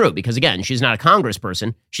 that is true because, again, she's not a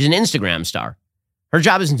congressperson. She's an Instagram star. Her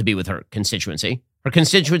job isn't to be with her constituency. Her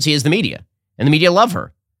constituency is the media, and the media love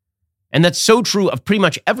her. And that's so true of pretty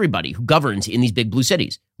much everybody who governs in these big blue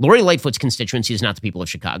cities. Lori Lightfoot's constituency is not the people of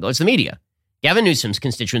Chicago. It's the media. Gavin Newsom's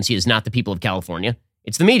constituency is not the people of California.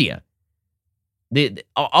 It's the media.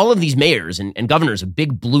 All of these mayors and governors of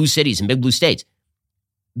big blue cities and big blue states,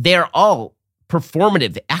 they're all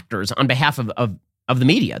performative actors on behalf of the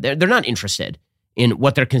media. They're not interested in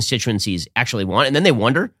what their constituencies actually want. And then they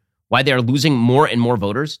wonder why they are losing more and more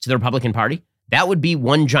voters to the Republican Party. That would be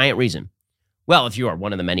one giant reason. Well, if you are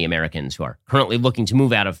one of the many Americans who are currently looking to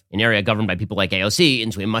move out of an area governed by people like AOC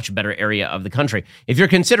into a much better area of the country, if you're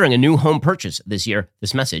considering a new home purchase this year,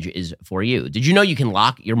 this message is for you. Did you know you can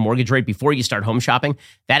lock your mortgage rate before you start home shopping?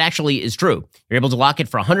 That actually is true. You're able to lock it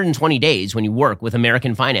for 120 days when you work with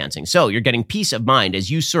American Financing. So you're getting peace of mind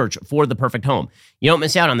as you search for the perfect home. You don't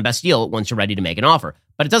miss out on the best deal once you're ready to make an offer.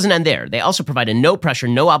 But it doesn't end there. They also provide a no-pressure,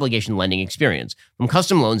 no-obligation lending experience. From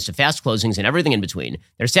custom loans to fast closings and everything in between,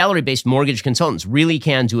 their salary-based mortgage consultants really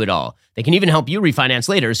can do it all. They can even help you refinance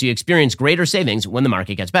later so you experience greater savings when the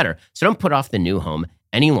market gets better. So don't put off the new home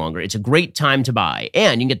any longer. It's a great time to buy.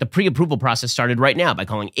 And you can get the pre-approval process started right now by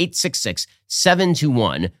calling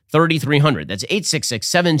 866-721-3300. That's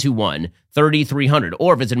 866-721-3300.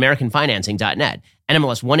 Or visit AmericanFinancing.net.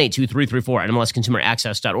 NMLS 182334,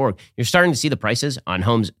 NMLSConsumerAccess.org. You're starting to see the prices on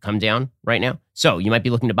homes come down right now. So you might be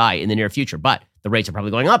looking to buy in the near future, but the rates are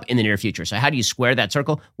probably going up in the near future. So how do you square that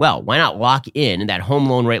circle? Well, why not lock in that home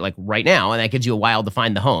loan rate like right now? And that gives you a while to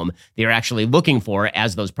find the home that you're actually looking for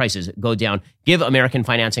as those prices go down. Give American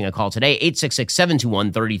Financing a call today,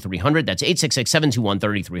 866-721-3300. That's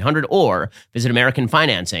 866-721-3300, or visit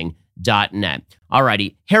AmericanFinancing.net.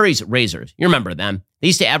 Alrighty, Harry's Razors. You remember them. They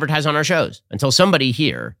used to advertise on our shows until somebody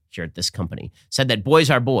here at this company said that boys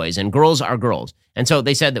are boys and girls are girls. And so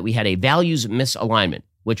they said that we had a values misalignment,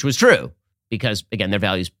 which was true because, again, their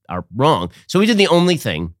values are wrong. So we did the only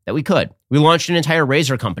thing that we could. We launched an entire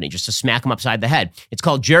razor company just to smack them upside the head. It's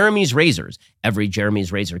called Jeremy's Razors. Every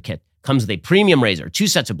Jeremy's Razor kit comes with a premium razor, 2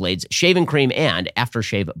 sets of blades, shaving cream, and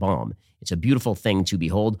aftershave balm. It's a beautiful thing to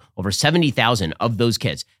behold. Over 70,000 of those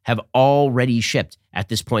kits have already shipped at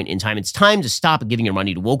this point in time. It's time to stop giving your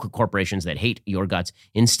money to woke corporations that hate your guts.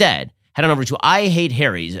 Instead, head on over to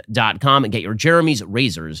IHateHarrys.com and get your Jeremy's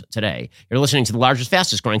Razors today. You're listening to the largest,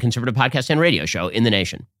 fastest growing conservative podcast and radio show in the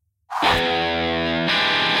nation.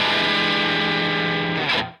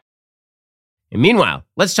 And meanwhile,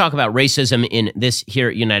 let's talk about racism in this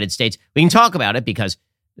here United States. We can talk about it because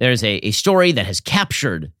there's a story that has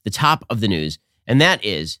captured the top of the news, and that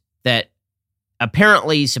is that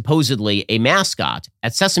apparently, supposedly, a mascot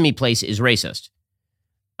at Sesame Place is racist.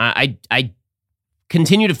 I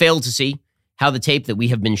continue to fail to see how the tape that we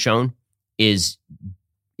have been shown is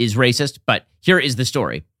racist, but here is the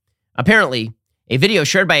story. Apparently, a video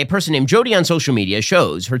shared by a person named Jody on social media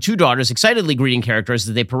shows her 2 daughters excitedly greeting characters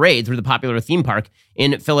as they parade through the popular theme park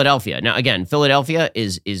in Philadelphia. Now, again, Philadelphia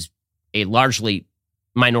is a largely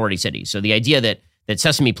minority city. So the idea that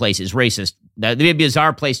Sesame Place is racist, that would be a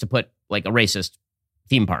bizarre place to put like a racist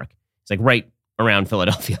theme park. It's like right around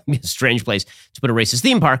Philadelphia. It'd be a strange place to put a racist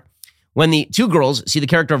theme park. When the 2 girls see the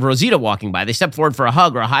character of Rosita walking by, they step forward for a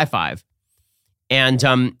hug or a high five. And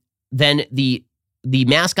then the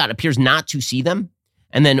mascot appears not to see them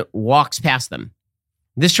and then walks past them.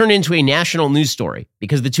 This turned into a national news story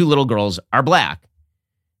because the 2 little girls are black.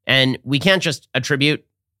 And we can't just attribute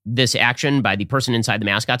this action by the person inside the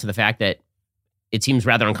mascot to the fact that it seems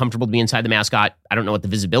rather uncomfortable to be inside the mascot. I don't know what the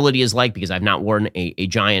visibility is like because I've not worn a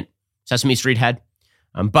giant Sesame Street head.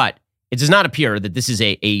 But it does not appear that this is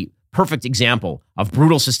a perfect example of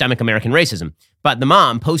brutal systemic American racism. But the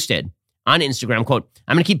mom posted on Instagram, quote,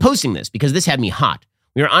 "I'm going to keep posting this because this had me hot.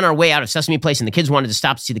 We were on our way out of Sesame Place and the kids wanted to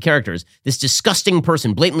stop to see the characters. This disgusting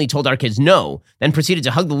person blatantly told our kids no, then proceeded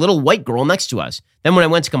to hug the little white girl next to us. Then when I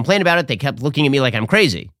went to complain about it, they kept looking at me like I'm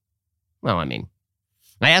crazy." Well, I mean,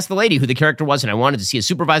 I asked the lady who the character was and I wanted to see a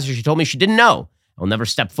supervisor. She told me she didn't know. I'll never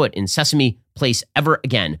step foot in Sesame Place ever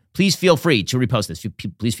again. Please feel free to repost this.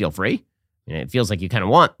 Please feel free. It feels like you kind of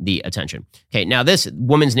want the attention. Okay, now this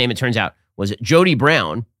woman's name, it turns out, was Jody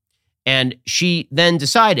Brown. And she then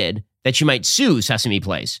decided that she might sue Sesame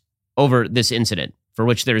Place over this incident, for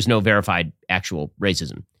which there is no verified actual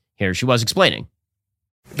racism. Here she was explaining.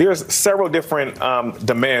 There's several different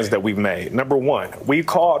demands that we've made. Number one, we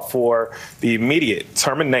called for the immediate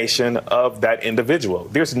termination of that individual.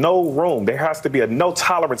 There's no room. There has to be a no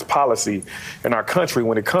tolerance policy in our country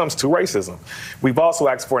when it comes to racism. We've also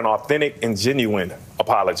asked for an authentic and genuine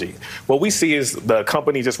apology. What we see is the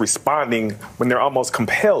company just responding when they're almost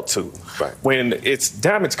compelled to, when it's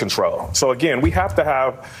damage control. So again, we have to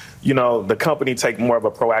have the company take more of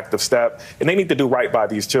a proactive step, and they need to do right by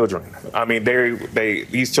these children. I mean,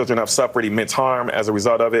 these children have suffered immense harm as a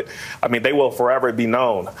result of it. I mean, they will forever be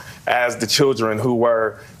known as the children who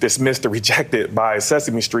were dismissed or rejected by a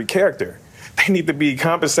Sesame Street character. they need to be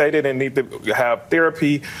compensated and need to have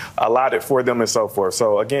therapy allotted for them and so forth.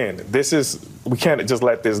 So again, we can't just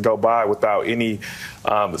let this go by without any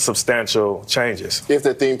substantial changes. If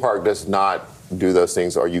the theme park does not do those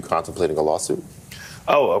things, are you contemplating a lawsuit?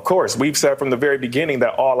 Oh, of course. We've said from the very beginning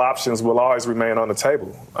that all options will always remain on the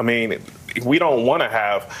table. I mean, we don't want to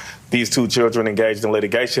have these two children engaged in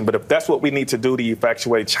litigation, but if that's what we need to do to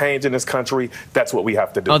effectuate change in this country, that's what we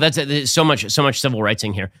have to do. Oh, there's so much civil rights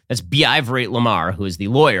in here. That's B. Ivory Lamar, who is the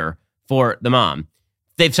lawyer for the mom.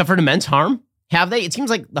 They've suffered immense harm, have they? It seems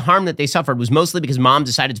like the harm that they suffered was mostly because mom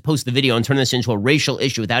decided to post the video and turn this into a racial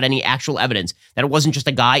issue without any actual evidence that it wasn't just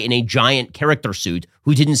a guy in a giant character suit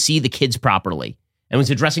who didn't see the kids properly and was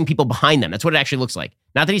addressing people behind them. That's what it actually looks like.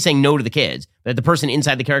 Not that he's saying no to the kids, but that the person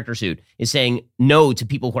inside the character suit is saying no to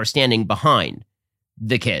people who are standing behind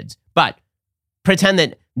the kids. But pretend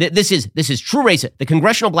that this is true racism. The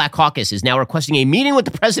Congressional Black Caucus is now requesting a meeting with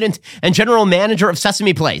the president and general manager of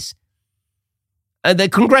Sesame Place. The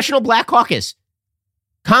Congressional Black Caucus,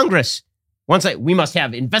 Congress, we must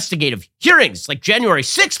have investigative hearings like January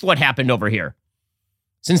 6th, what happened over here.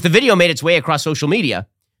 Since the video made its way across social media,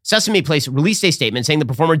 Sesame Place released a statement saying the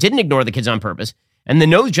performer didn't ignore the kids on purpose, and the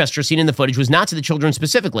nose gesture seen in the footage was not to the children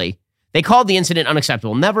specifically. They called the incident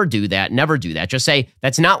unacceptable. Never do that. Never do that. Just say,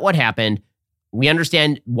 that's not what happened. We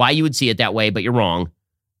understand why you would see it that way, but you're wrong.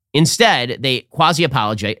 Instead, they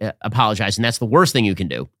quasi-apologize, and that's the worst thing you can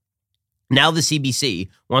do. Now the CBC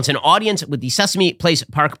wants an audience with the Sesame Place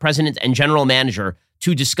Park president and general manager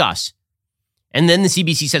to discuss. And then the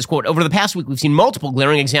CBC says, quote, over the past week, we've seen multiple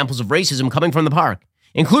glaring examples of racism coming from the park,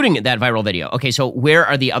 including that viral video. Okay, so where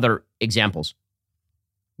are the other examples?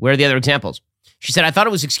 Where are the other examples? She said, I thought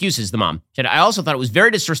it was excuses, the mom. She said, I also thought it was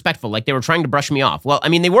very disrespectful, like they were trying to brush me off. Well, I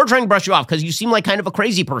mean, they were trying to brush you off because you seem like kind of a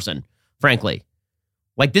crazy person, frankly.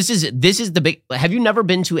 Like this is the big, have you never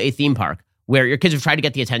been to a theme park where your kids have tried to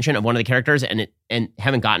get the attention of one of the characters and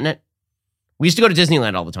haven't gotten it? We used to go to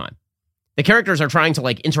Disneyland all the time. The characters are trying to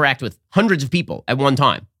like interact with hundreds of people at one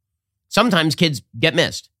time. Sometimes kids get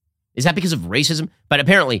missed. Is that because of racism? But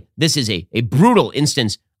apparently this is a brutal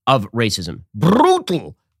instance of racism.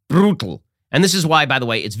 Brutal. And this is why, by the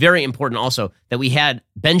way, it's very important also that we had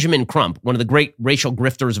Benjamin Crump, one of the great racial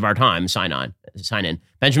grifters of our time, sign in.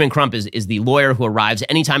 Benjamin Crump is the lawyer who arrives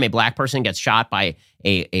anytime a black person gets shot by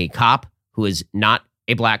a cop who is not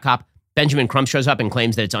a black cop. Benjamin Crump shows up and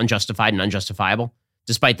claims that it's unjustified and unjustifiable,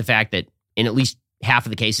 despite the fact that in at least half of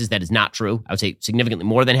the cases, that is not true. I would say significantly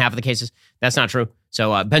more than half of the cases, that's not true.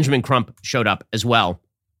 So Benjamin Crump showed up as well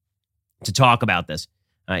to talk about this.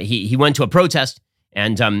 He went to a protest,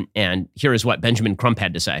 and here is what Benjamin Crump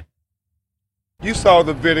had to say. You saw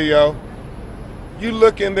the video. You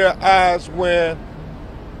look in their eyes when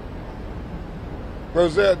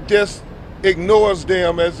Rosette just ignores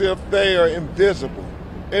them as if they are invisible.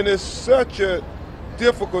 And it's such a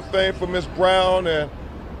difficult thing for Ms. Brown and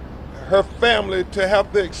her family to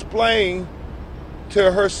have to explain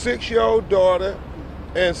to her 6-year-old daughter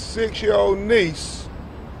and 6-year-old niece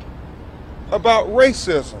about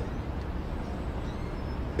racism.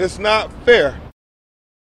 It's not fair.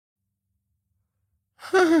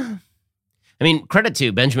 I mean, credit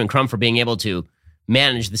to Benjamin Crump for being able to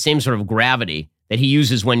manage the same sort of gravity that he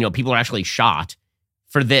uses when people are actually shot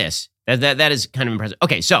for this. That is kind of impressive.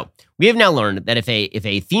 Okay, so we have now learned that if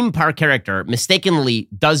a theme park character mistakenly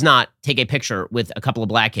does not take a picture with a couple of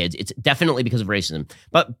black kids, it's definitely because of racism.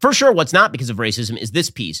 But for sure, what's not because of racism is this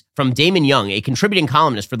piece from Damon Young, a contributing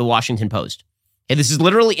columnist for The Washington Post. Okay, this is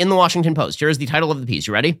literally in The Washington Post. Here is the title of the piece.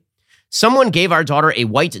 You ready? Someone gave our daughter a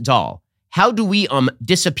white doll. How do we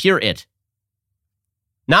disappear it?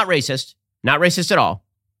 Not racist. Not racist at all.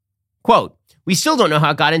 Quote, we still don't know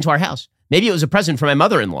how it got into our house. Maybe it was a present from my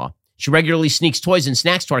mother-in-law. She regularly sneaks toys and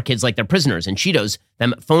snacks to our kids like they're prisoners and Cheetos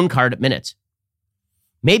them phone card minutes.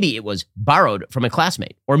 Maybe it was borrowed from a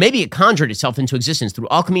classmate, or maybe it conjured itself into existence through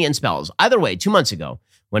alchemy and spells. Either way, 2 months ago,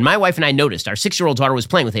 when my wife and I noticed our 6-year-old daughter was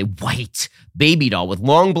playing with a white baby doll with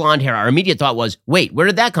long blonde hair, our immediate thought was, wait, where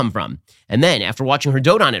did that come from? And then after watching her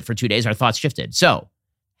dote on it for 2 days, our thoughts shifted. So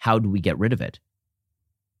how do we get rid of it?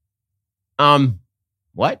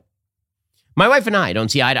 What? My wife and I don't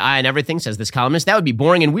see eye to eye on everything, says this columnist. That would be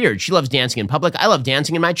boring and weird. She loves dancing in public. I love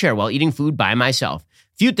dancing in my chair while eating food by myself.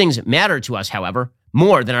 Few things matter to us, however,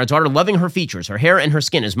 more than our daughter loving her features, her hair and her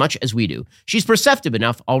skin as much as we do. She's perceptive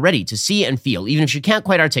enough already to see and feel, even if she can't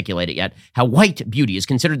quite articulate it yet, how white beauty is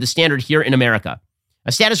considered the standard here in America.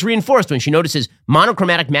 A status reinforced when she notices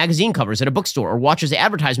monochromatic magazine covers at a bookstore or watches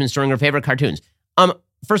advertisements during her favorite cartoons.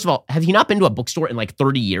 First of all, have you not been to a bookstore in like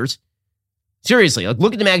 30 years? Seriously, like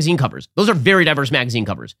look at the magazine covers. Those are very diverse magazine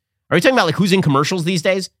covers. Are we talking about like who's in commercials these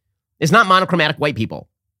days? It's not monochromatic white people.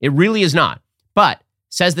 It really is not. But,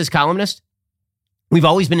 says this columnist, we've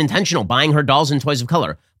always been intentional buying her dolls and toys of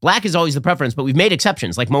color. Black is always the preference, but we've made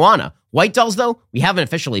exceptions, like Moana. White dolls, though, we haven't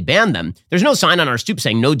officially banned them. There's no sign on our stoop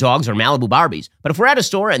saying no dogs or Malibu Barbies. But if we're at a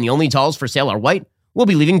store and the only dolls for sale are white, we'll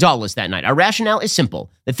be leaving dollless that night. Our rationale is simple.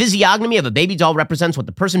 The physiognomy of a baby doll represents what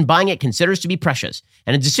the person buying it considers to be precious,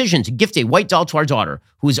 and a decision to gift a white doll to our daughter,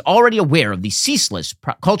 who is already aware of the ceaseless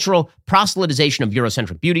cultural proselytization of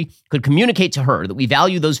Eurocentric beauty, could communicate to her that we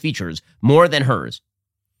value those features more than hers.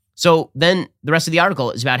 So then the rest of the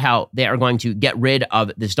article is about how they are going to get rid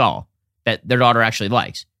of this doll that their daughter actually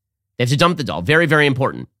likes. They have to dump the doll. Very, very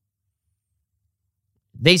important.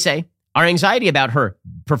 They say, our anxiety about her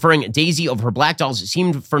preferring Daisy over her black dolls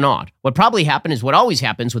seemed for naught. What probably happened is what always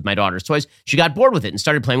happens with my daughter's toys. She got bored with it and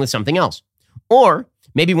started playing with something else. Or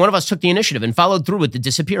maybe one of us took the initiative and followed through with the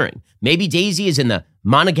disappearing. Maybe Daisy is in the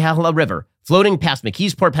Monongahela River, floating past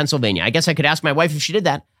McKeesport, Pennsylvania. I guess I could ask my wife if she did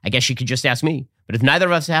that. I guess she could just ask me. But if neither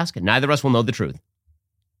of us ask, neither of us will know the truth.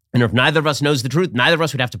 And if neither of us knows the truth, neither of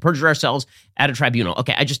us would have to perjure ourselves at a tribunal.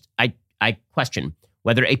 Okay, I question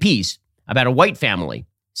whether a piece about a white family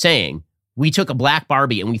saying we took a black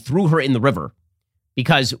Barbie and we threw her in the river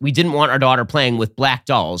because we didn't want our daughter playing with black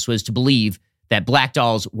dolls was to believe that black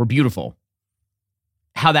dolls were beautiful,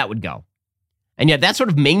 how that would go. And yet that sort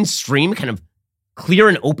of mainstream kind of clear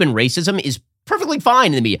and open racism is perfectly fine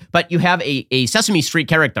in the media. But you have a Sesame Street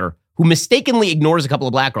character who mistakenly ignores a couple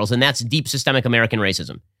of black girls, and that's deep systemic American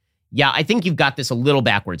racism. Yeah, I think you've got this a little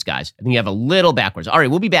backwards, guys. I think you have a little backwards. All right,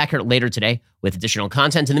 we'll be back here later today with additional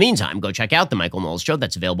content. In the meantime, go check out The Michael Knowles Show.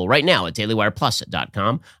 That's available right now at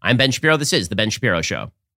dailywireplus.com. I'm Ben Shapiro. This is The Ben Shapiro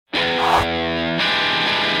Show.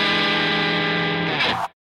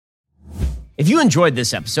 If you enjoyed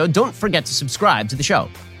this episode, don't forget to subscribe to the show.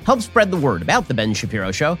 Help spread the word about The Ben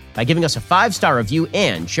Shapiro Show by giving us a 5-star review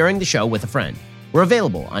and sharing the show with a friend. We're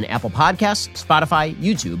available on Apple Podcasts, Spotify,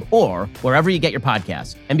 YouTube, or wherever you get your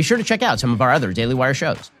podcasts. And be sure to check out some of our other Daily Wire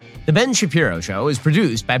shows. The Ben Shapiro Show is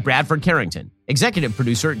produced by Bradford Carrington, executive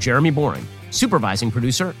producer Jeremy Boring, supervising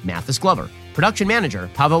producer Mathis Glover, production manager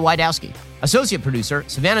Pavel Wydowski, associate producer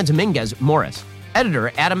Savannah Dominguez Morris,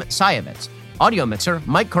 editor Adam Sayevitz, audio mixer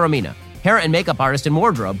Mike Coromina, hair and makeup artist and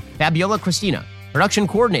wardrobe Fabiola Cristina, production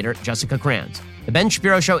coordinator Jessica Kranz. The Ben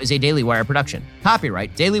Shapiro Show is a Daily Wire production.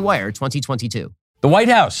 Copyright Daily Wire 2022. The White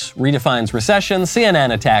House redefines recession,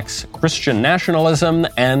 CNN attacks Christian nationalism,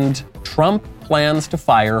 and Trump plans to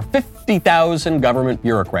fire 50,000 government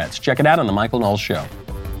bureaucrats. Check it out on The Michael Knowles Show.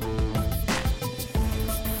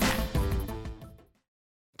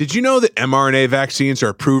 Did you know that mRNA vaccines are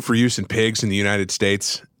approved for use in pigs in the United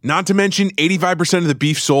States? Not to mention, 85% of the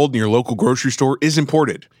beef sold in your local grocery store is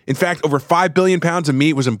imported. In fact, over 5 billion pounds of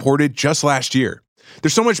meat was imported just last year.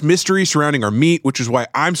 There's so much mystery surrounding our meat, which is why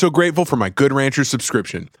I'm so grateful for my Good Ranchers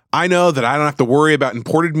subscription. I know that I don't have to worry about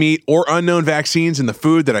imported meat or unknown vaccines in the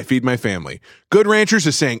food that I feed my family. Good Ranchers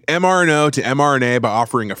is saying mRNO to mRNA by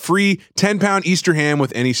offering a free 10-pound Easter ham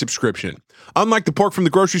with any subscription. Unlike the pork from the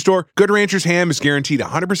grocery store, Good Ranchers ham is guaranteed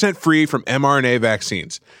 100% free from mRNA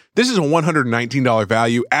vaccines. This is a $119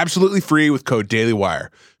 value, absolutely free with code DailyWire.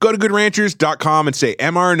 Go to goodranchers.com and say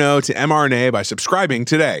mRNO to mRNA by subscribing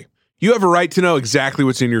today. You have a right to know exactly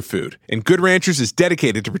what's in your food, and Good Ranchers is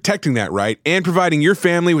dedicated to protecting that right and providing your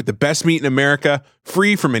family with the best meat in America,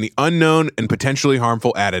 free from any unknown and potentially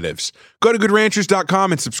harmful additives. Go to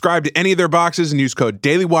goodranchers.com and subscribe to any of their boxes and use code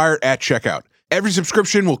DailyWire at checkout. Every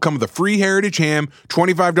subscription will come with a free Heritage ham,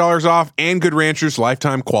 $25 off, and Good Ranchers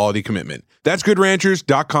lifetime quality commitment. That's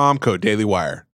goodranchers.com, code DailyWire.